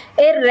 small,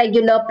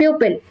 irregular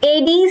pupil.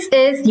 ADs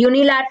is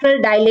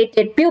unilateral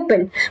dilated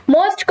pupil.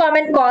 Most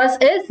common cause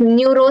is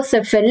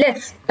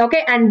neurosyphilis.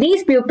 Okay, and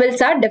these pupils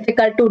are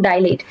difficult to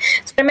dilate.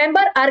 So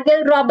remember,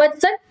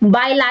 Argyll-Robertson,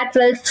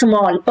 bilateral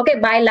small. Okay,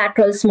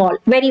 bilateral small.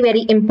 Very,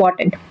 very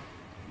important.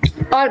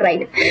 All right.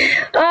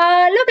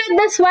 Look at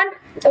this one.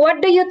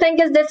 What do you think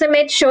is this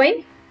image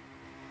showing?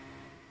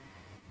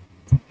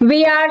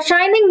 We are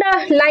shining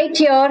the light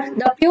here.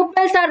 The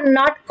pupils are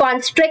not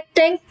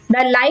constricting.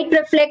 The light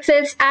reflex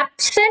is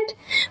absent,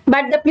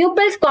 but the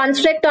pupils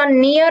constrict on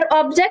near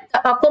object.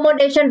 The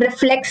accommodation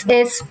reflex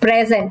is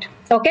present.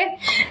 Okay,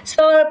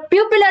 so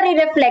pupillary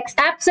reflex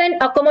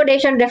absent,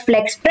 accommodation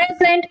reflex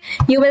present.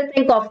 You will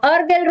think of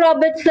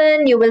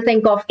Argyll-Robertson. You will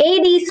think of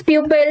AD's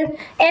pupil.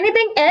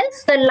 Anything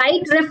else? The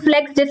light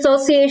reflex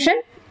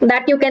dissociation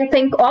that you can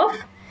think of.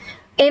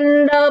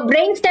 In the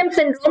brainstem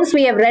syndromes,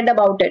 we have read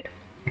about it.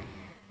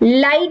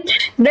 Light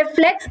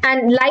reflex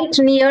and light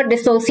near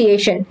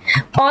dissociation.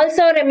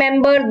 Also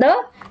remember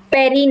the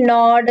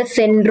perinode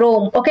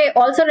syndrome. Okay,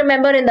 also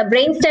remember in the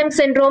brainstem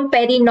syndrome,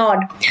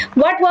 perinode.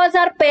 What was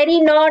our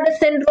perinode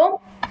syndrome?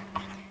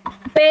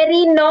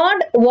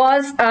 Perinode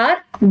was our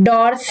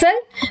dorsal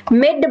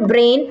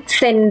midbrain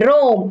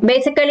syndrome,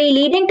 basically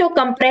leading to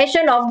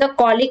compression of the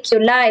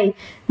colliculi.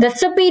 The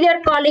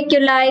superior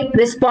colliculi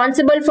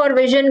responsible for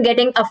vision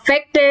getting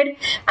affected,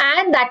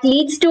 and that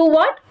leads to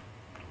what?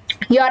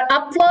 Your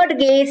upward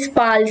gaze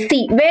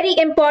palsy. Very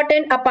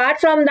important. Apart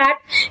from that,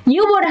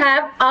 you would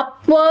have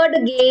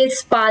upward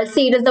gaze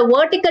palsy. It is the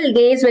vertical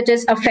gaze which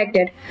is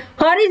affected.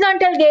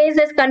 Horizontal gaze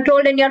is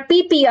controlled in your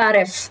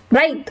PPRF,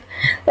 right?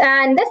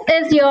 And this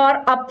is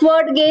your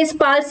upward gaze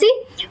palsy.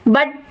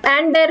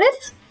 And there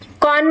is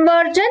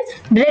convergence,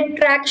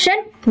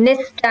 retraction,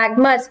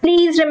 nystagmus.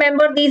 Please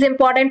remember these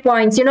important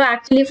points. You know,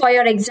 actually for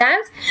your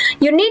exams,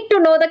 you need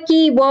to know the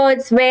key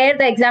words where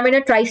the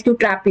examiner tries to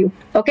trap you.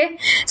 Okay,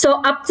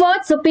 so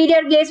upward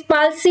superior gaze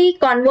palsy,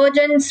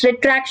 convergence,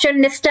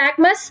 retraction,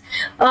 nystagmus,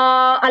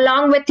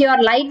 along with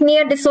your light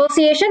near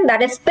dissociation,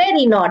 that is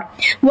perinode.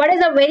 What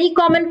is a very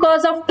common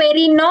cause of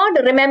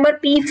perinode? Remember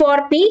P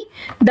for P,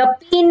 the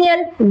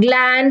pineal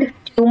gland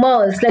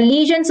tumors, the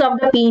lesions of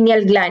the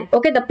pineal gland.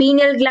 Okay, the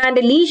pineal gland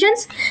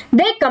lesions,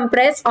 they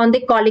compress on the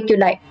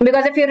colliculi.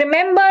 Because if you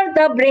remember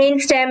the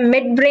brainstem,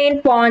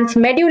 midbrain, pons,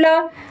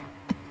 medulla,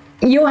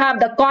 you have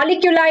the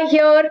colliculi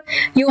here,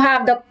 you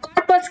have the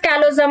corpus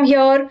callosum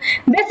here.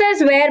 This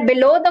is where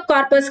below the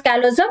corpus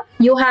callosum,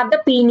 you have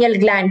the pineal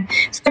gland.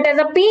 So it has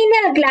a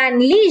pineal gland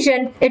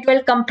lesion, it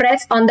will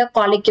compress on the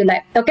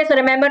colliculi. Okay, so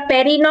remember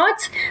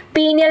perinodes,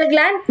 pineal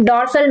gland,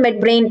 dorsal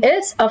midbrain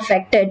is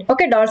affected.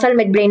 Okay, dorsal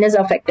midbrain is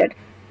affected.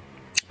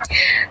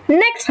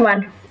 Next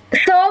one.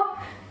 So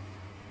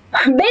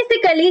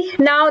basically,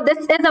 now this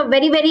is a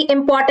very, very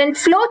important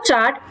flow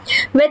chart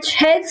which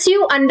helps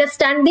you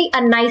understand the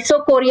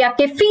anisocoria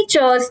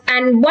features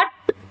and what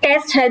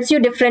test helps you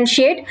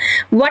differentiate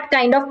what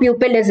kind of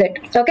pupil is it.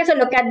 Okay, so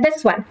look at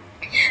this one.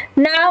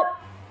 Now,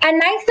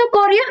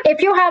 anisocoria,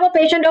 if you have a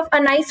patient of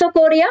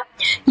anisocoria,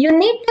 you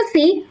need to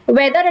see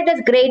whether it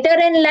is greater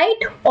in light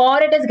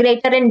or it is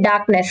greater in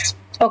darkness.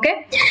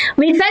 Okay,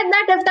 we said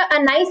that if the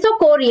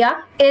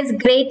anisocoria is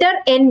greater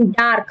in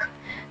dark,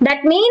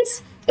 that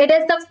means it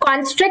is the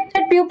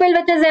constricted pupil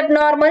which is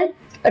abnormal,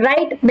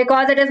 right?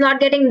 Because it is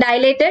not getting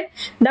dilated.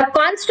 The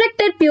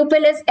constricted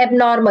pupil is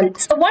abnormal.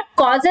 So what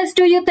causes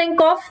do you think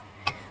of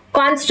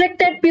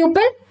constricted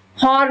pupil?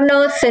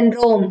 Horner's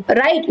syndrome,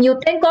 right? You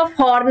think of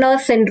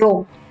Horner's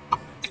syndrome.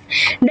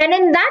 Then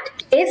in that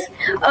case,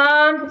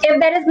 if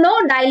there is no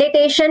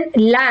dilatation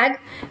lag,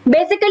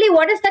 basically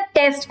what is the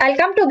test? I'll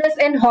come to this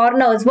in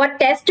Horner's. What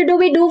test do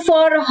we do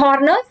for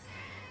Horner's?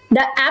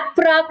 The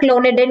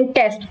apraclonidine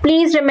test.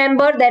 Please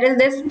remember there is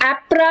this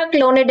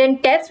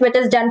apraclonidine test which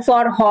is done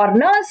for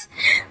Horner's.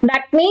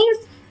 That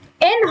means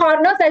in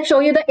Horner's, I'll show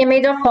you the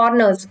image of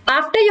Horner's.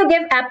 After you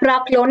give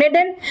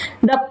apraclonidine,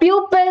 the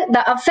pupil,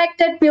 the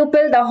affected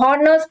pupil, the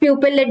Horner's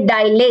pupil, it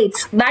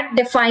dilates. That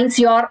defines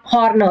your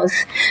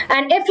Horner's.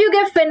 And if you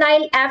give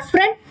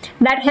phenylephrine,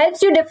 that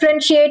helps you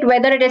differentiate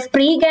whether it is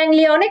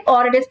preganglionic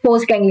or it is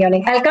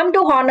postganglionic. I'll come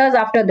to Horner's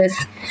after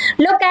this.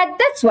 Look at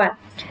this one.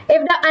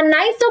 If the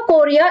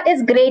anisocoria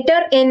is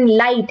greater in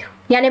light,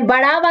 yani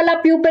bada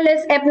wala pupil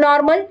is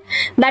abnormal,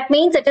 that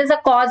means it is a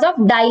cause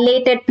of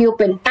dilated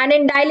pupil. And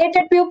in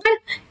dilated pupil,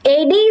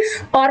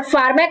 ADs or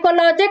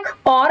pharmacologic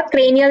or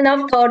cranial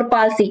nerve third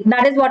palsy.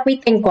 That is what we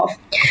think of.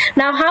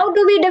 Now, how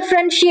do we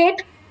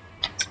differentiate?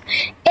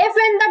 If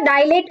in the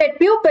dilated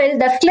pupil,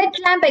 the slit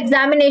lamp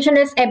examination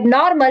is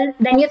abnormal,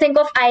 then you think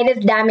of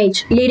iris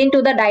damage leading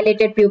to the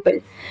dilated pupil.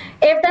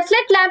 If the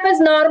slit lamp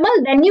is normal,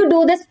 then you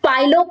do this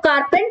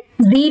pilocarpine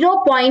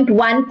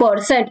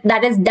 0.1%,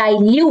 that is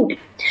dilute,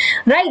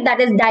 right?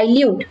 That is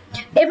dilute.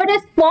 If it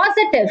is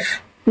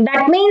positive,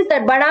 that means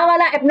that bada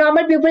wala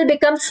abnormal pupil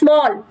becomes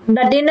small,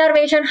 the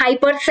denervation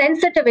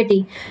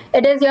hypersensitivity,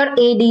 it is your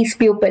AD's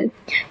pupil.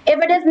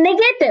 If it is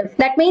negative,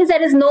 that means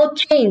there is no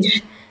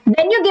change.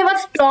 Then you give a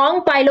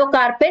strong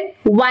pilocarpine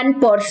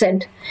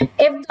 1%.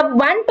 If the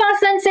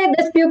 1% say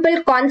this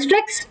pupil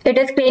constricts, it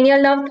is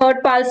cranial nerve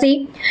third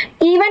palsy.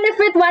 Even if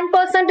with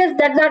 1% is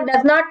that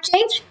does not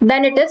change,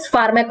 then it is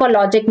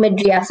pharmacologic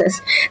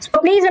mydriasis. So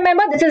please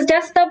remember, this is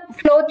just the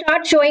flow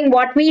chart showing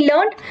what we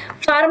learned.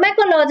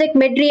 Pharmacologic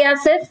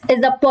mydriasis is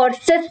the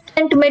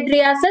persistent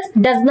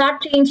mydriasis, does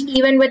not change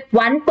even with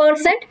 1%.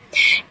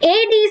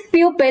 AD's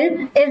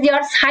pupil is your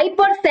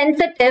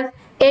hypersensitive.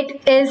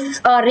 It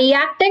is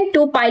reacting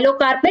to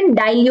pilocarpine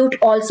dilute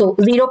also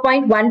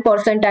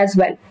 0.1% as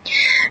well.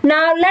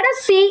 Now let us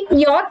see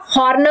your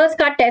Horner's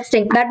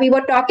testing that we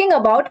were talking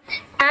about,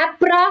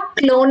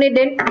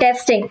 apraclonidine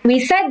testing. We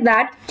said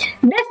that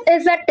this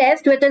is a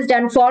test which is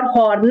done for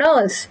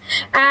Horner's.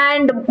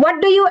 And what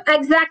do you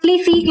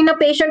exactly see in a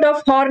patient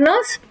of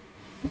Horner's?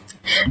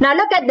 Now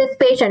look at this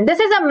patient. This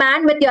is a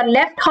man with your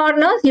left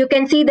Horner's. You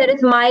can see there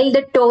is mild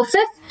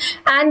ptosis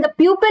and the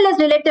pupil is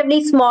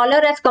relatively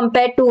smaller as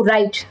compared to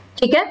right.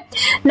 Okay?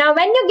 Now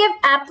when you give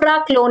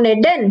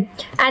apraclonidine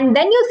and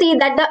then you see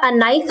that the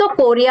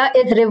anisocoria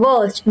is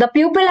reversed, the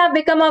pupil have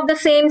become of the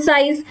same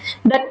size,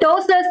 the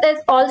ptosis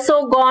is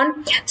also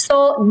gone.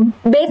 So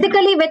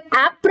basically with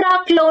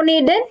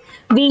apraclonidine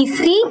we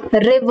see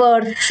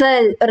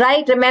reversal,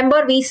 right?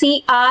 Remember, we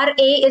see RA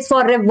is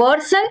for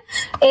reversal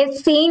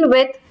is seen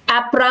with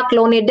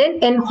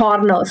apraclonidine in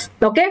Horner's.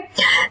 Okay,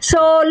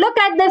 so look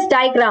at this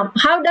diagram.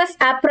 How does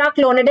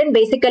apraclonidine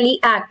basically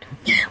act?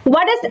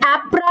 What is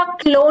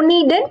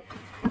apraclonidine?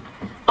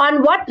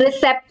 On what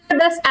receptor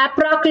does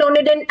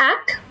apraclonidine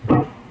act?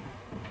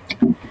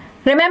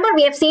 Remember,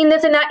 we have seen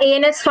this in our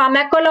ANS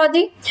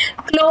pharmacology.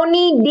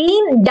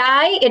 Clonidine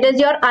di, it is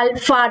your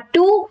alpha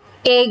 2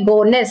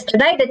 agonist,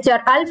 right? It's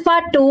your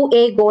alpha 2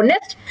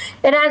 agonist.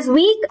 It has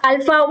weak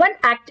alpha 1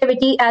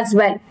 activity as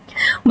well.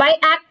 By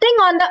acting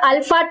on the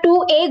alpha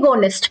 2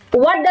 agonist,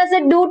 what does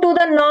it do to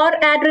the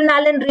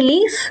noradrenaline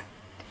release?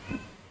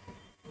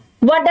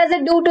 What does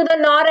it do to the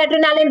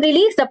noradrenaline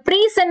release? The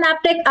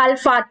presynaptic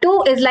alpha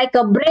 2 is like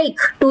a brake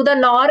to the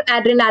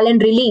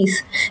noradrenaline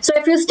release. So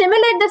if you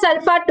stimulate this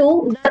alpha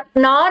 2, the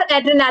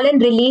noradrenaline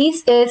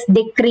release is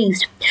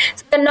decreased.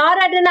 So the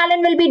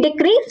noradrenaline will be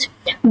decreased,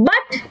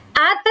 but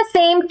at the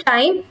same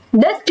time,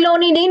 this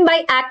clonidine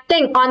by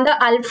acting on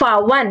the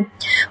alpha 1,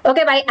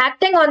 okay, by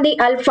acting on the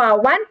alpha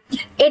 1,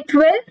 it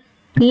will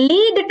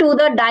lead to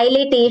the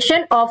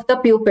dilatation of the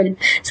pupil.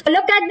 So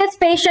look at this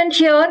patient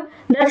here,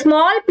 the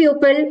small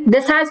pupil,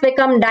 this has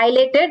become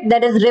dilated.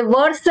 There is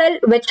reversal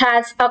which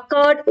has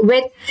occurred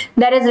with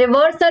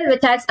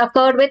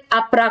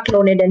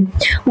apraclonidine.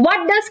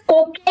 What does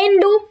cocaine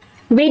do?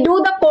 we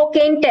do the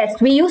cocaine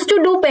test. We used to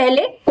do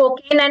pehle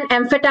cocaine and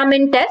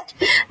amphetamine test.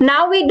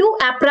 Now we do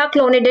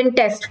apraclonidine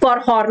test for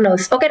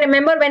Horner's. Okay,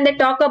 remember when they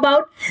talk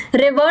about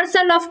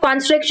reversal of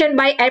constriction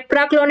by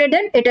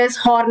apraclonidine, it is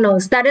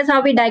Horner's. That is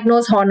how we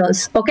diagnose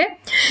Horner's. Okay.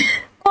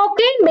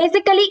 Cocaine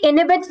basically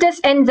inhibits this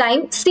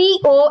enzyme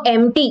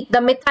COMT,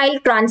 the methyl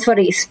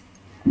transferase,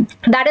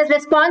 that is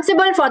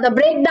responsible for the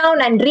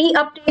breakdown and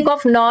reuptake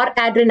of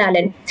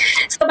noradrenaline.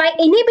 So by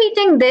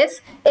inhibiting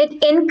this, it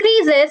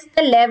increases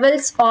the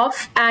levels of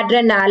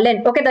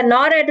adrenaline. Okay, the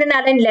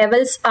noradrenaline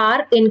levels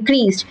are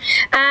increased,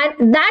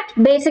 and that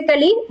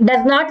basically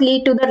does not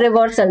lead to the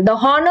reversal. The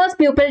Horner's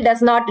pupil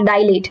does not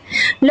dilate.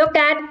 Look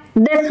at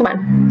this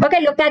one.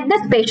 Okay, look at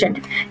this patient.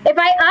 If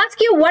I ask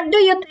you, what do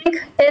you think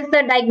is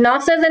the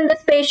diagnosis in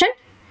this patient?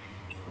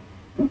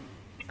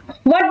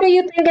 What do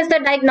you think is the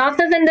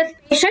diagnosis in this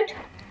patient?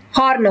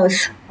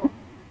 Horner's.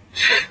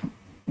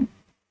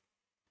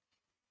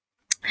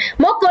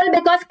 More cool,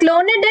 because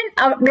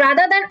clonidine,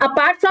 rather than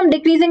apart from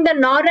decreasing the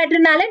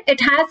noradrenaline,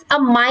 it has a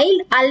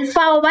mild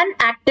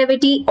alpha-1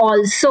 activity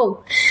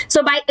also.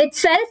 So by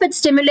itself, it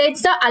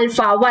stimulates the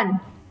alpha-1.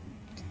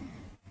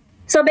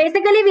 So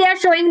basically, we are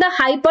showing the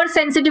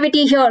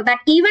hypersensitivity here, that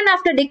even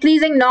after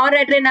decreasing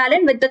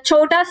noradrenaline with the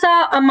chota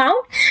sa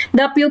amount,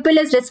 the pupil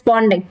is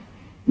responding.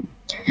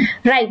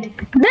 Right,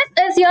 this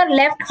is your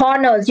left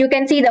Horner's. You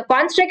can see the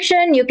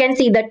constriction, you can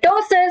see the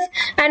ptosis,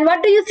 and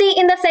what do you see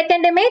in the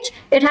second image?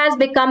 It has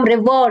become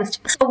reversed.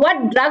 So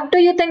what drug do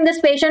you think this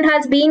patient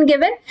has been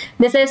given?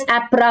 This is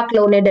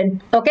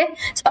apraclonidine. Okay,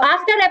 so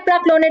after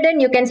apraclonidine,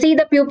 you can see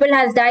the pupil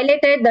has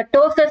dilated, the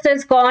ptosis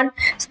is gone.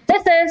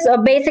 This is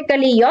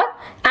basically your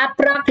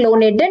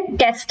apraclonidine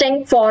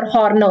testing for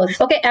Horner's.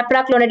 Okay,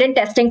 apraclonidine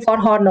testing for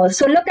Horner's.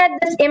 So look at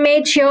this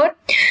image here.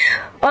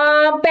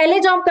 पहले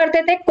जो हम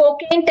करते थे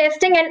cocaine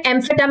testing and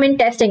amphetamine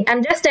testing.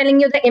 I'm just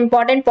telling you the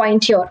important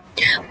point here.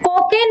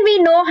 Cocaine we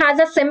know has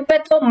a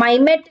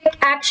sympathomimetic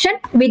action.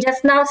 We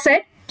just now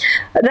said,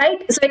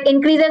 right? So it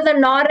increases the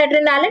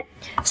noradrenaline.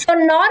 So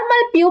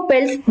normal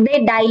pupils,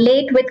 they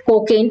dilate with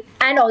cocaine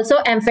and also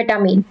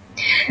amphetamine.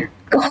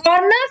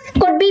 Horner's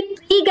could be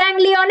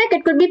preganglionic,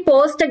 it could be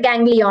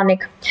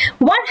postganglionic.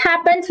 What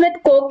happens with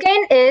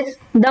cocaine is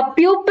the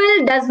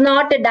pupil does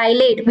not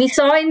dilate. We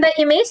saw in the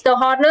image, the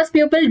Horner's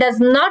pupil does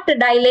not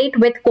dilate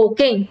with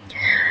cocaine.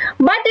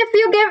 But if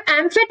you give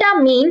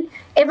amphetamine,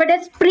 if it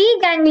is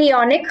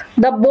preganglionic,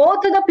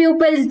 both the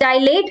pupils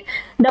dilate.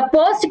 The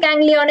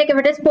postganglionic, if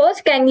it is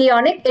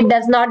postganglionic, it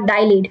does not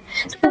dilate.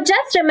 So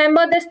just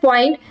remember this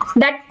point,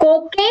 that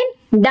cocaine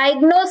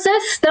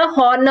diagnoses the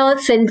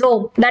Horner's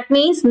syndrome. That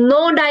means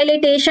no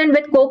dilatation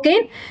with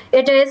cocaine,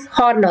 it is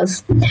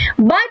Horner's.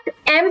 But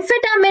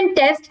amphetamine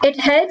test, it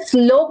helps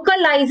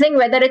localizing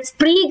whether it's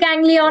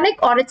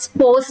preganglionic or it's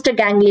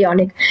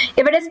postganglionic.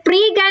 If it is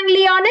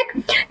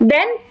preganglionic,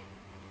 then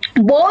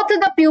both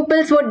the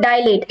pupils would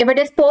dilate. If it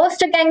is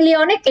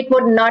postganglionic, it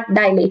would not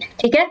dilate.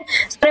 Okay?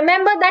 So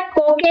remember that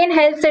cocaine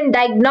helps in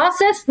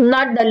diagnosis,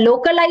 not the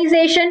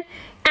localization.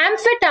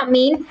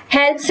 Amphetamine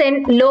helps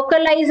in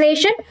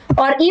localization,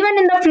 or even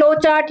in the flow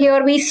chart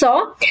here we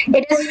saw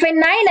it is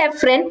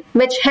phenylephrine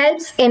which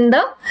helps in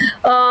the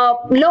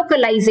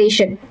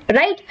localization,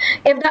 right?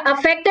 If the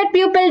affected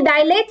pupil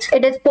dilates,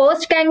 it is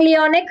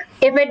postganglionic.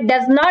 If it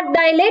does not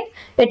dilate,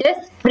 it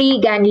is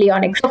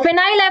preganglionic. So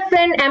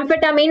phenylephrine,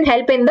 amphetamine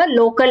help in the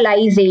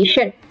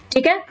localization.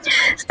 Okay,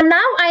 so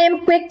now I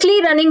am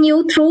quickly running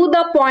you through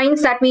the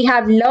points that we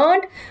have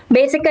learned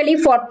basically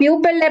for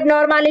pupil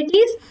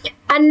abnormalities.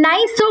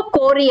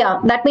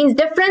 Anisocoria, that means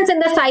difference in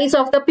the size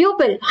of the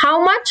pupil.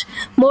 How much?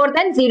 More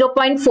than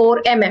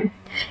 0.4 mm.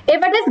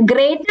 If it is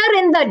greater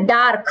in the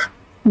dark,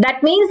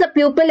 that means the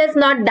pupil is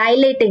not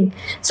dilating.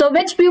 So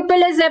which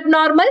pupil is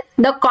abnormal?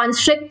 The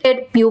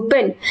constricted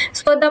pupil.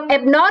 So the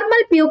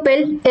abnormal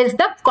pupil is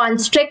the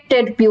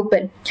constricted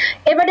pupil.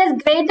 If it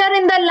is greater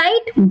in the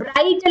light,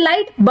 bright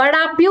light,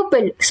 bada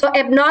pupil. So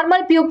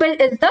abnormal pupil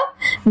is the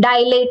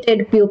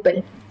dilated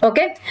pupil.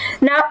 Okay.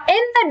 Now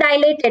in the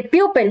dilated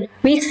pupil,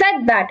 we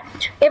said that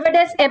if it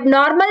is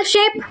abnormal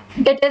shape,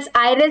 it is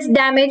iris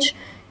damage.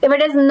 If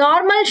it is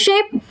normal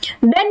shape,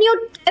 then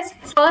you test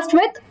first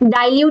with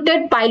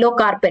diluted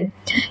pilocarpine.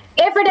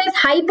 If it is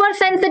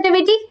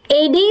hypersensitivity,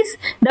 ADs,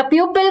 the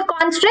pupil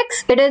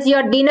constricts, it is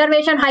your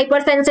denervation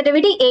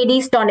hypersensitivity,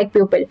 ADs tonic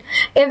pupil.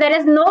 If there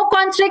is no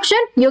constriction,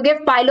 you give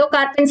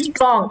pilocarpine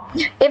strong.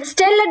 If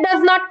still it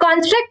does not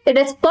constrict, it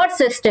is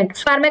persistent,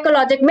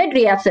 pharmacologic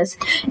mydriasis.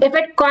 If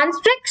it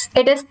constricts,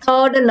 it is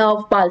third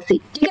nerve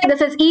palsy. Okay,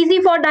 this is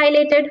easy for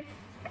dilated.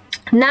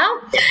 Now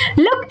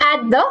look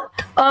at the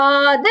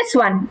this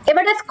one. If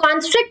it is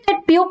constricted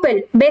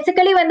pupil,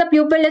 basically when the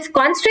pupil is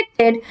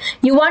constricted,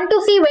 you want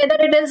to see whether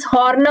it is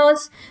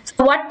Horner's.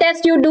 So what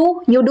test you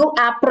do? You do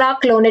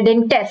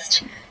apraclonidine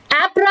test.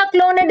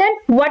 Apraclonidin,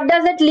 what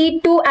does it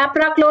lead to?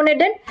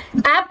 Apraclonidin?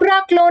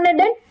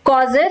 Apraclonidin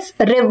causes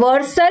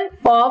reversal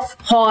of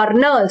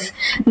Horner's.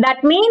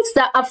 That means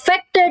the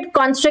affected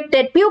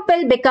constricted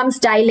pupil becomes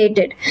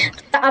dilated.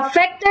 The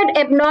affected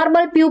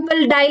abnormal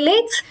pupil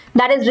dilates,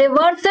 that is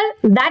reversal,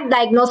 that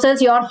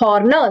diagnoses your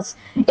Horner's.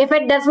 If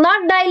it does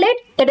not dilate,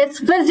 it is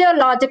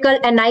physiological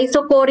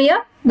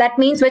anisocoria, that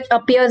means which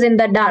appears in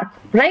the dark,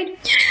 right?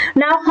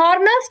 Now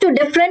Horner's, to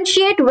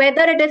differentiate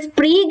whether it is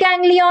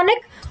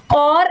preganglionic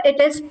or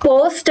it is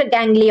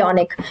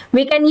postganglionic,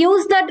 we can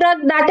use the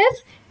drug that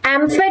is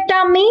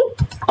amphetamine,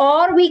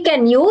 or we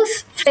can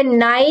use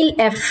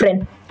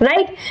phenylephrine,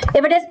 right?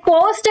 If it is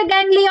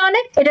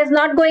postganglionic, it is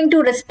not going to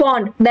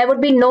respond. There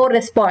would be no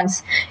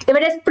response. If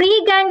it is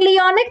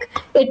preganglionic,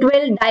 it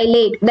will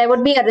dilate. There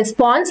would be a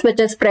response which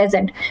is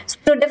present. So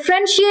to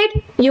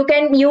differentiate, you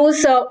can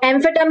use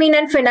amphetamine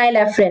and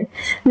phenylephrine.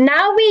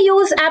 Now we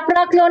use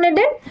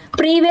apraclonidin.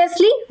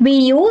 Previously, we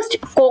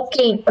used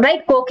cocaine,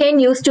 right? Cocaine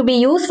used to be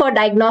used for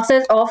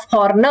diagnosis of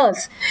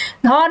Horner's.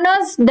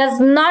 Horner's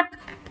does not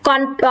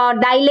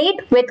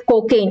dilate with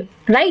cocaine,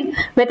 right?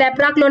 With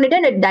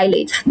apraclonidin, it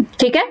dilates.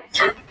 Okay?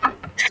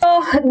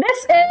 So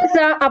this is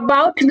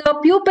about the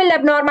pupil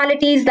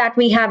abnormalities that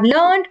we have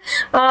learned.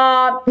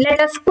 Let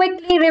us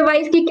quickly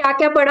revise ki kya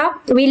kya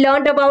pada. We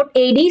learned about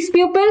AD's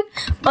pupil,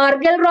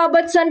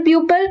 Urgell-Robertson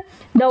pupil,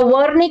 the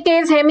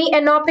Wernicke's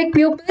hemianopic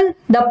pupil,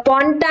 the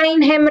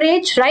pontine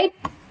hemorrhage, right?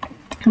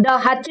 The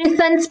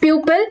Hutchinson's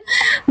pupil,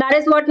 that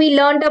is what we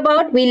learned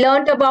about. We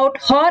learned about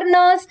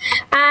Horner's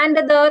and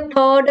the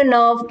third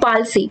nerve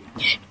palsy.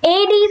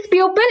 AD's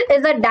pupil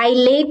is a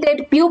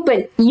dilated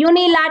pupil,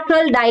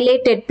 unilateral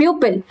dilated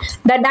pupil.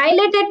 The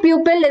dilated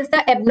pupil is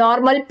the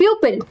abnormal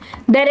pupil.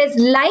 There is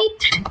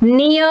light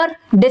near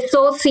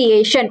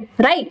dissociation,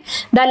 right?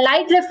 The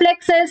light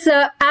reflex is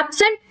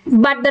absent,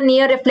 but the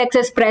near reflex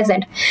is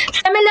present.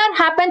 Similar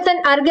happens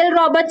in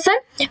Urgell-Robertson,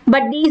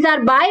 but these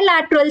are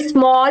bilateral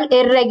small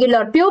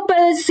irregular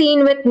pupils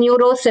seen with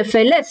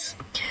neurosyphilis.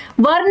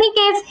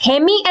 Wernicke's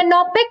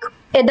hemianopic,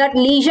 that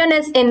lesion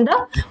is in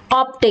the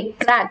optic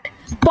tract.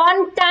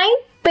 Pontine,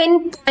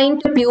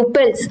 pinpoint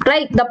pupils,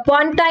 right? The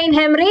pontine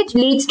hemorrhage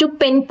leads to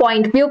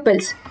pinpoint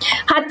pupils.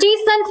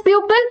 Hutchinson's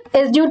pupil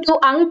is due to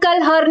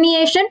uncal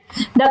herniation,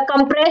 the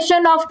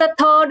compression of the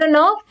third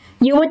nerve.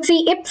 You would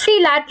see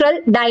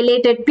ipsilateral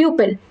dilated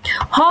pupil.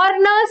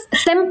 Horner's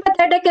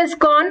sympathetic is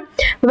gone.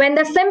 When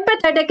the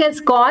sympathetic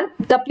is gone,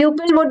 the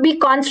pupil would be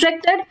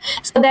constricted.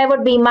 So there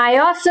would be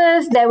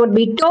miosis, there would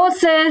be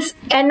ptosis,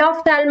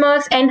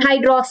 enophthalmos,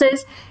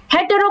 enhydrosis,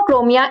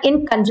 heterochromia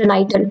in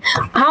congenital.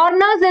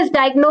 Horner's is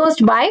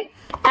diagnosed by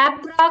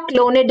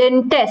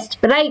apraclonidin test,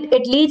 right?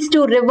 It leads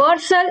to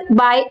reversal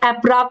by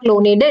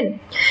apraclonidin.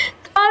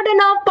 Third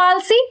nerve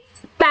palsy,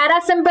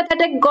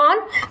 parasympathetic gone,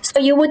 so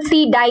you would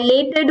see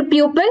dilated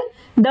pupil.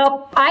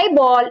 The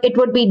eyeball, it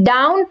would be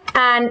down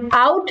and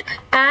out,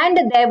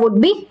 and there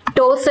would be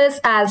ptosis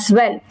as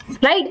well,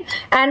 right?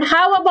 And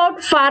how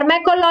about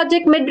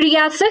pharmacologic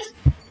mydriasis?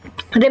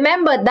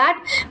 Remember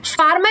that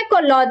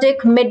pharmacologic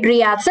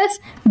mydriasis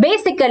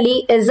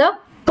basically is a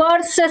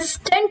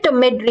persistent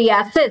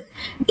mydriasis.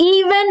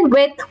 Even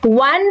with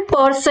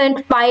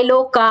 1%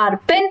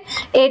 pilocarpine,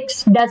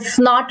 it does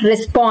not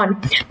respond.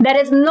 There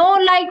is no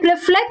light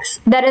reflex,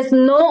 there is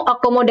no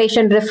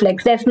accommodation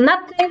reflex. There's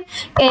nothing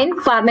in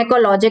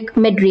pharmacologic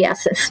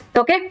mydriasis.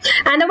 Okay,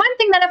 and the one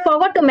thing that I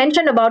forgot to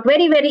mention about,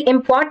 very, very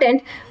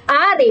important,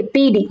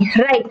 RAPD,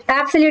 right?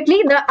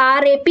 Absolutely, the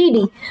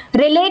RAPD,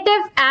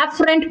 relative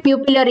afferent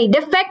pupillary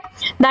defect,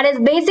 that is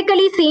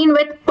basically seen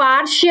with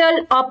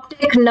partial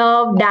optic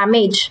nerve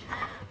damage,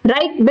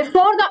 right?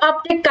 Before the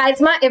optic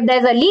chiasma, if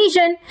there's a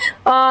lesion,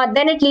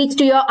 then it leads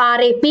to your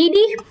RAPD.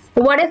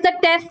 What is the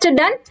test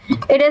done?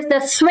 It is the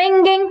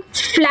swinging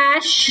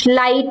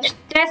flashlight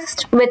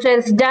test, which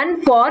is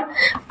done for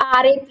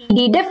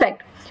RAPD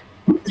defect.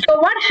 So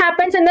what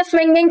happens in the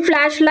swinging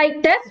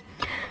flashlight test?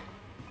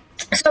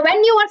 So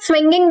when you are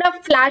swinging the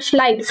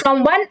flashlight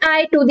from one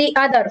eye to the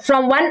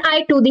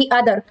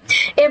other,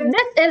 if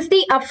this is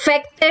the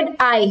affected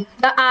eye,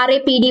 the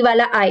RAPD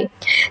wala eye,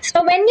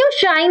 so when you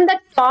shine the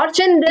torch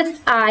in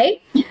this eye,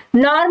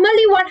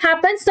 normally what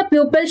happens? The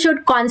pupil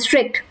should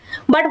constrict.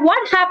 But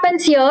what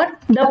happens here?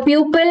 The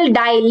pupil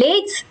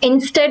dilates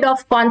instead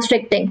of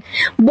constricting.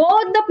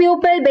 Both the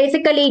pupil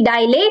basically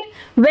dilate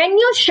when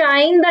you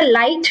shine the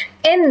light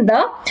in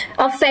the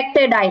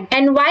affected eye.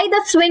 And why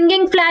the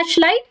swinging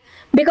flashlight?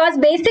 Because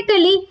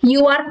basically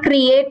you are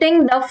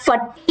creating the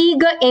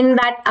fatigue in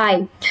that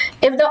eye.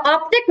 If the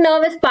optic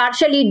nerve is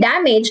partially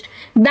damaged,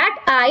 that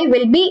eye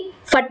will be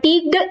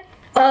fatigued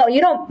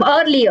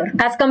earlier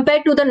as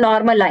compared to the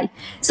normal eye.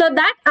 So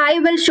that eye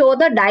will show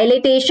the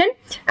dilatation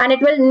and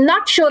it will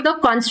not show the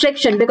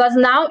constriction because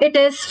now it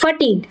is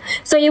fatigued.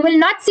 So you will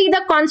not see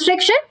the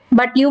constriction,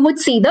 but you would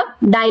see the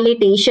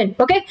dilatation.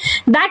 Okay,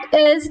 that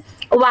is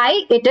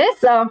why it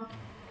is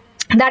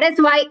That is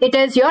why it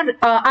is your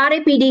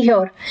RAPD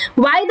here.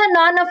 Why the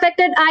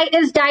non-affected eye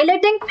is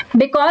dilating?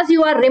 Because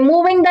you are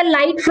removing the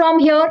light from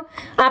here.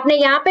 आपने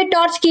यहाँ पे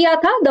torch किया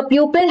था, the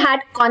pupil had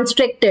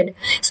constricted.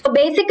 So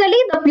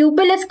basically the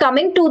pupil is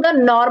coming to the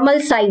normal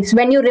size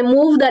when you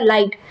remove the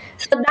light.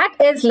 So that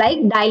is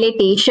like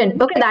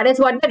dilatation. Okay, that is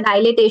what the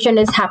dilatation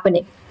is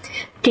happening.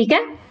 ठीक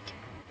है?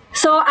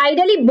 So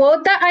ideally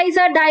both the eyes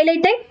are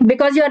dilating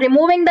because you are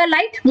removing the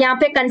light. यहाँ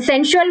पे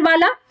consensual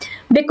वाला.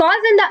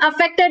 Because in the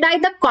affected eye,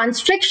 the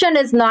constriction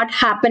is not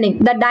happening.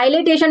 The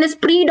dilatation is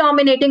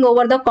predominating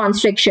over the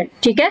constriction.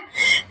 Okay?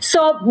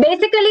 So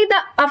basically the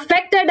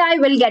affected eye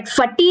will get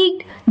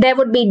fatigued. There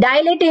would be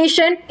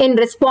dilatation in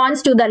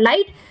response to the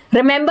light.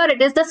 Remember,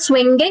 it is the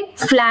swinging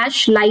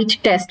flashlight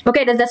test.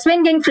 Okay, it is the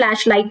swinging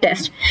flashlight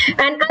test.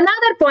 And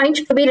another point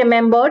to be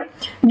remembered,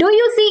 do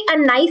you see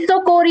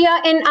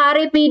anisocoria in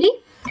RAPD?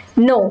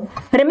 No.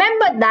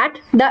 Remember that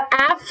the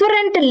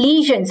afferent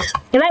lesions,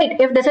 right?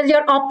 If this is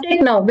your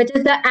optic nerve, which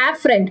is the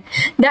afferent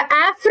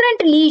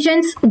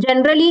lesions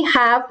generally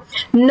have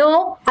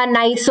no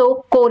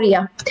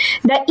anisocoria.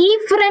 The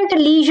efferent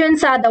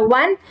lesions are the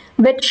one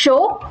which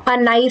show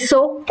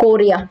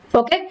anisocoria.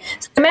 Okay?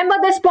 So remember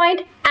this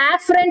point.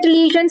 Afferent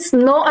lesions,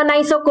 no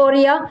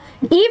anisocoria.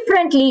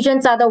 Efferent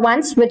lesions are the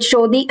ones which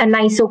show the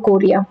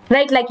anisocoria.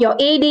 Right? Like your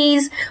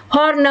ADs,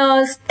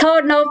 Horner's,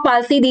 third nerve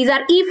palsy, these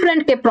are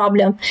efferent ke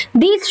problem.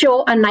 These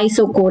show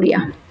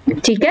anisocoria.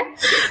 Okay?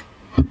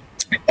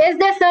 Is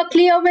this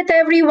clear with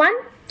everyone?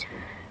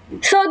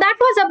 So that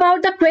was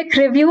about the quick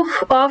review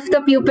of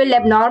the pupil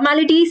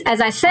abnormalities. As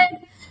I said,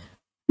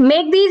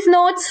 make these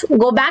notes,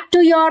 go back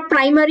to your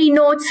primary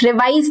notes,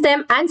 revise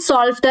them and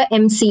solve the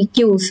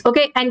MCQs.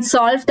 Okay, and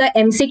solve the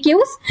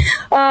MCQs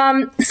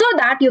so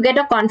that you get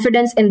a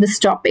confidence in this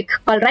topic.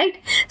 All right.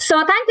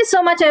 So thank you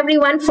so much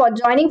everyone for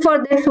joining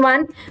for this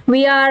one.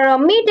 We are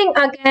meeting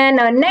again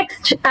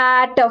next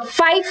at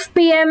 5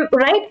 p.m.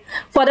 right,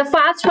 for the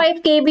Fast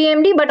 5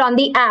 KBMD, but on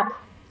the app.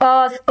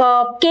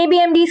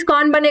 KBMD's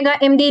Kaun Banega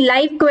MD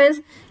live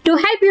quiz to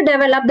help you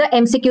develop the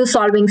MCQ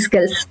solving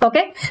skills.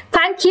 Okay.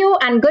 Thank you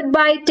and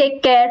goodbye.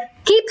 Take care.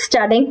 Keep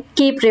studying,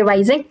 keep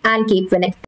revising and keep winning.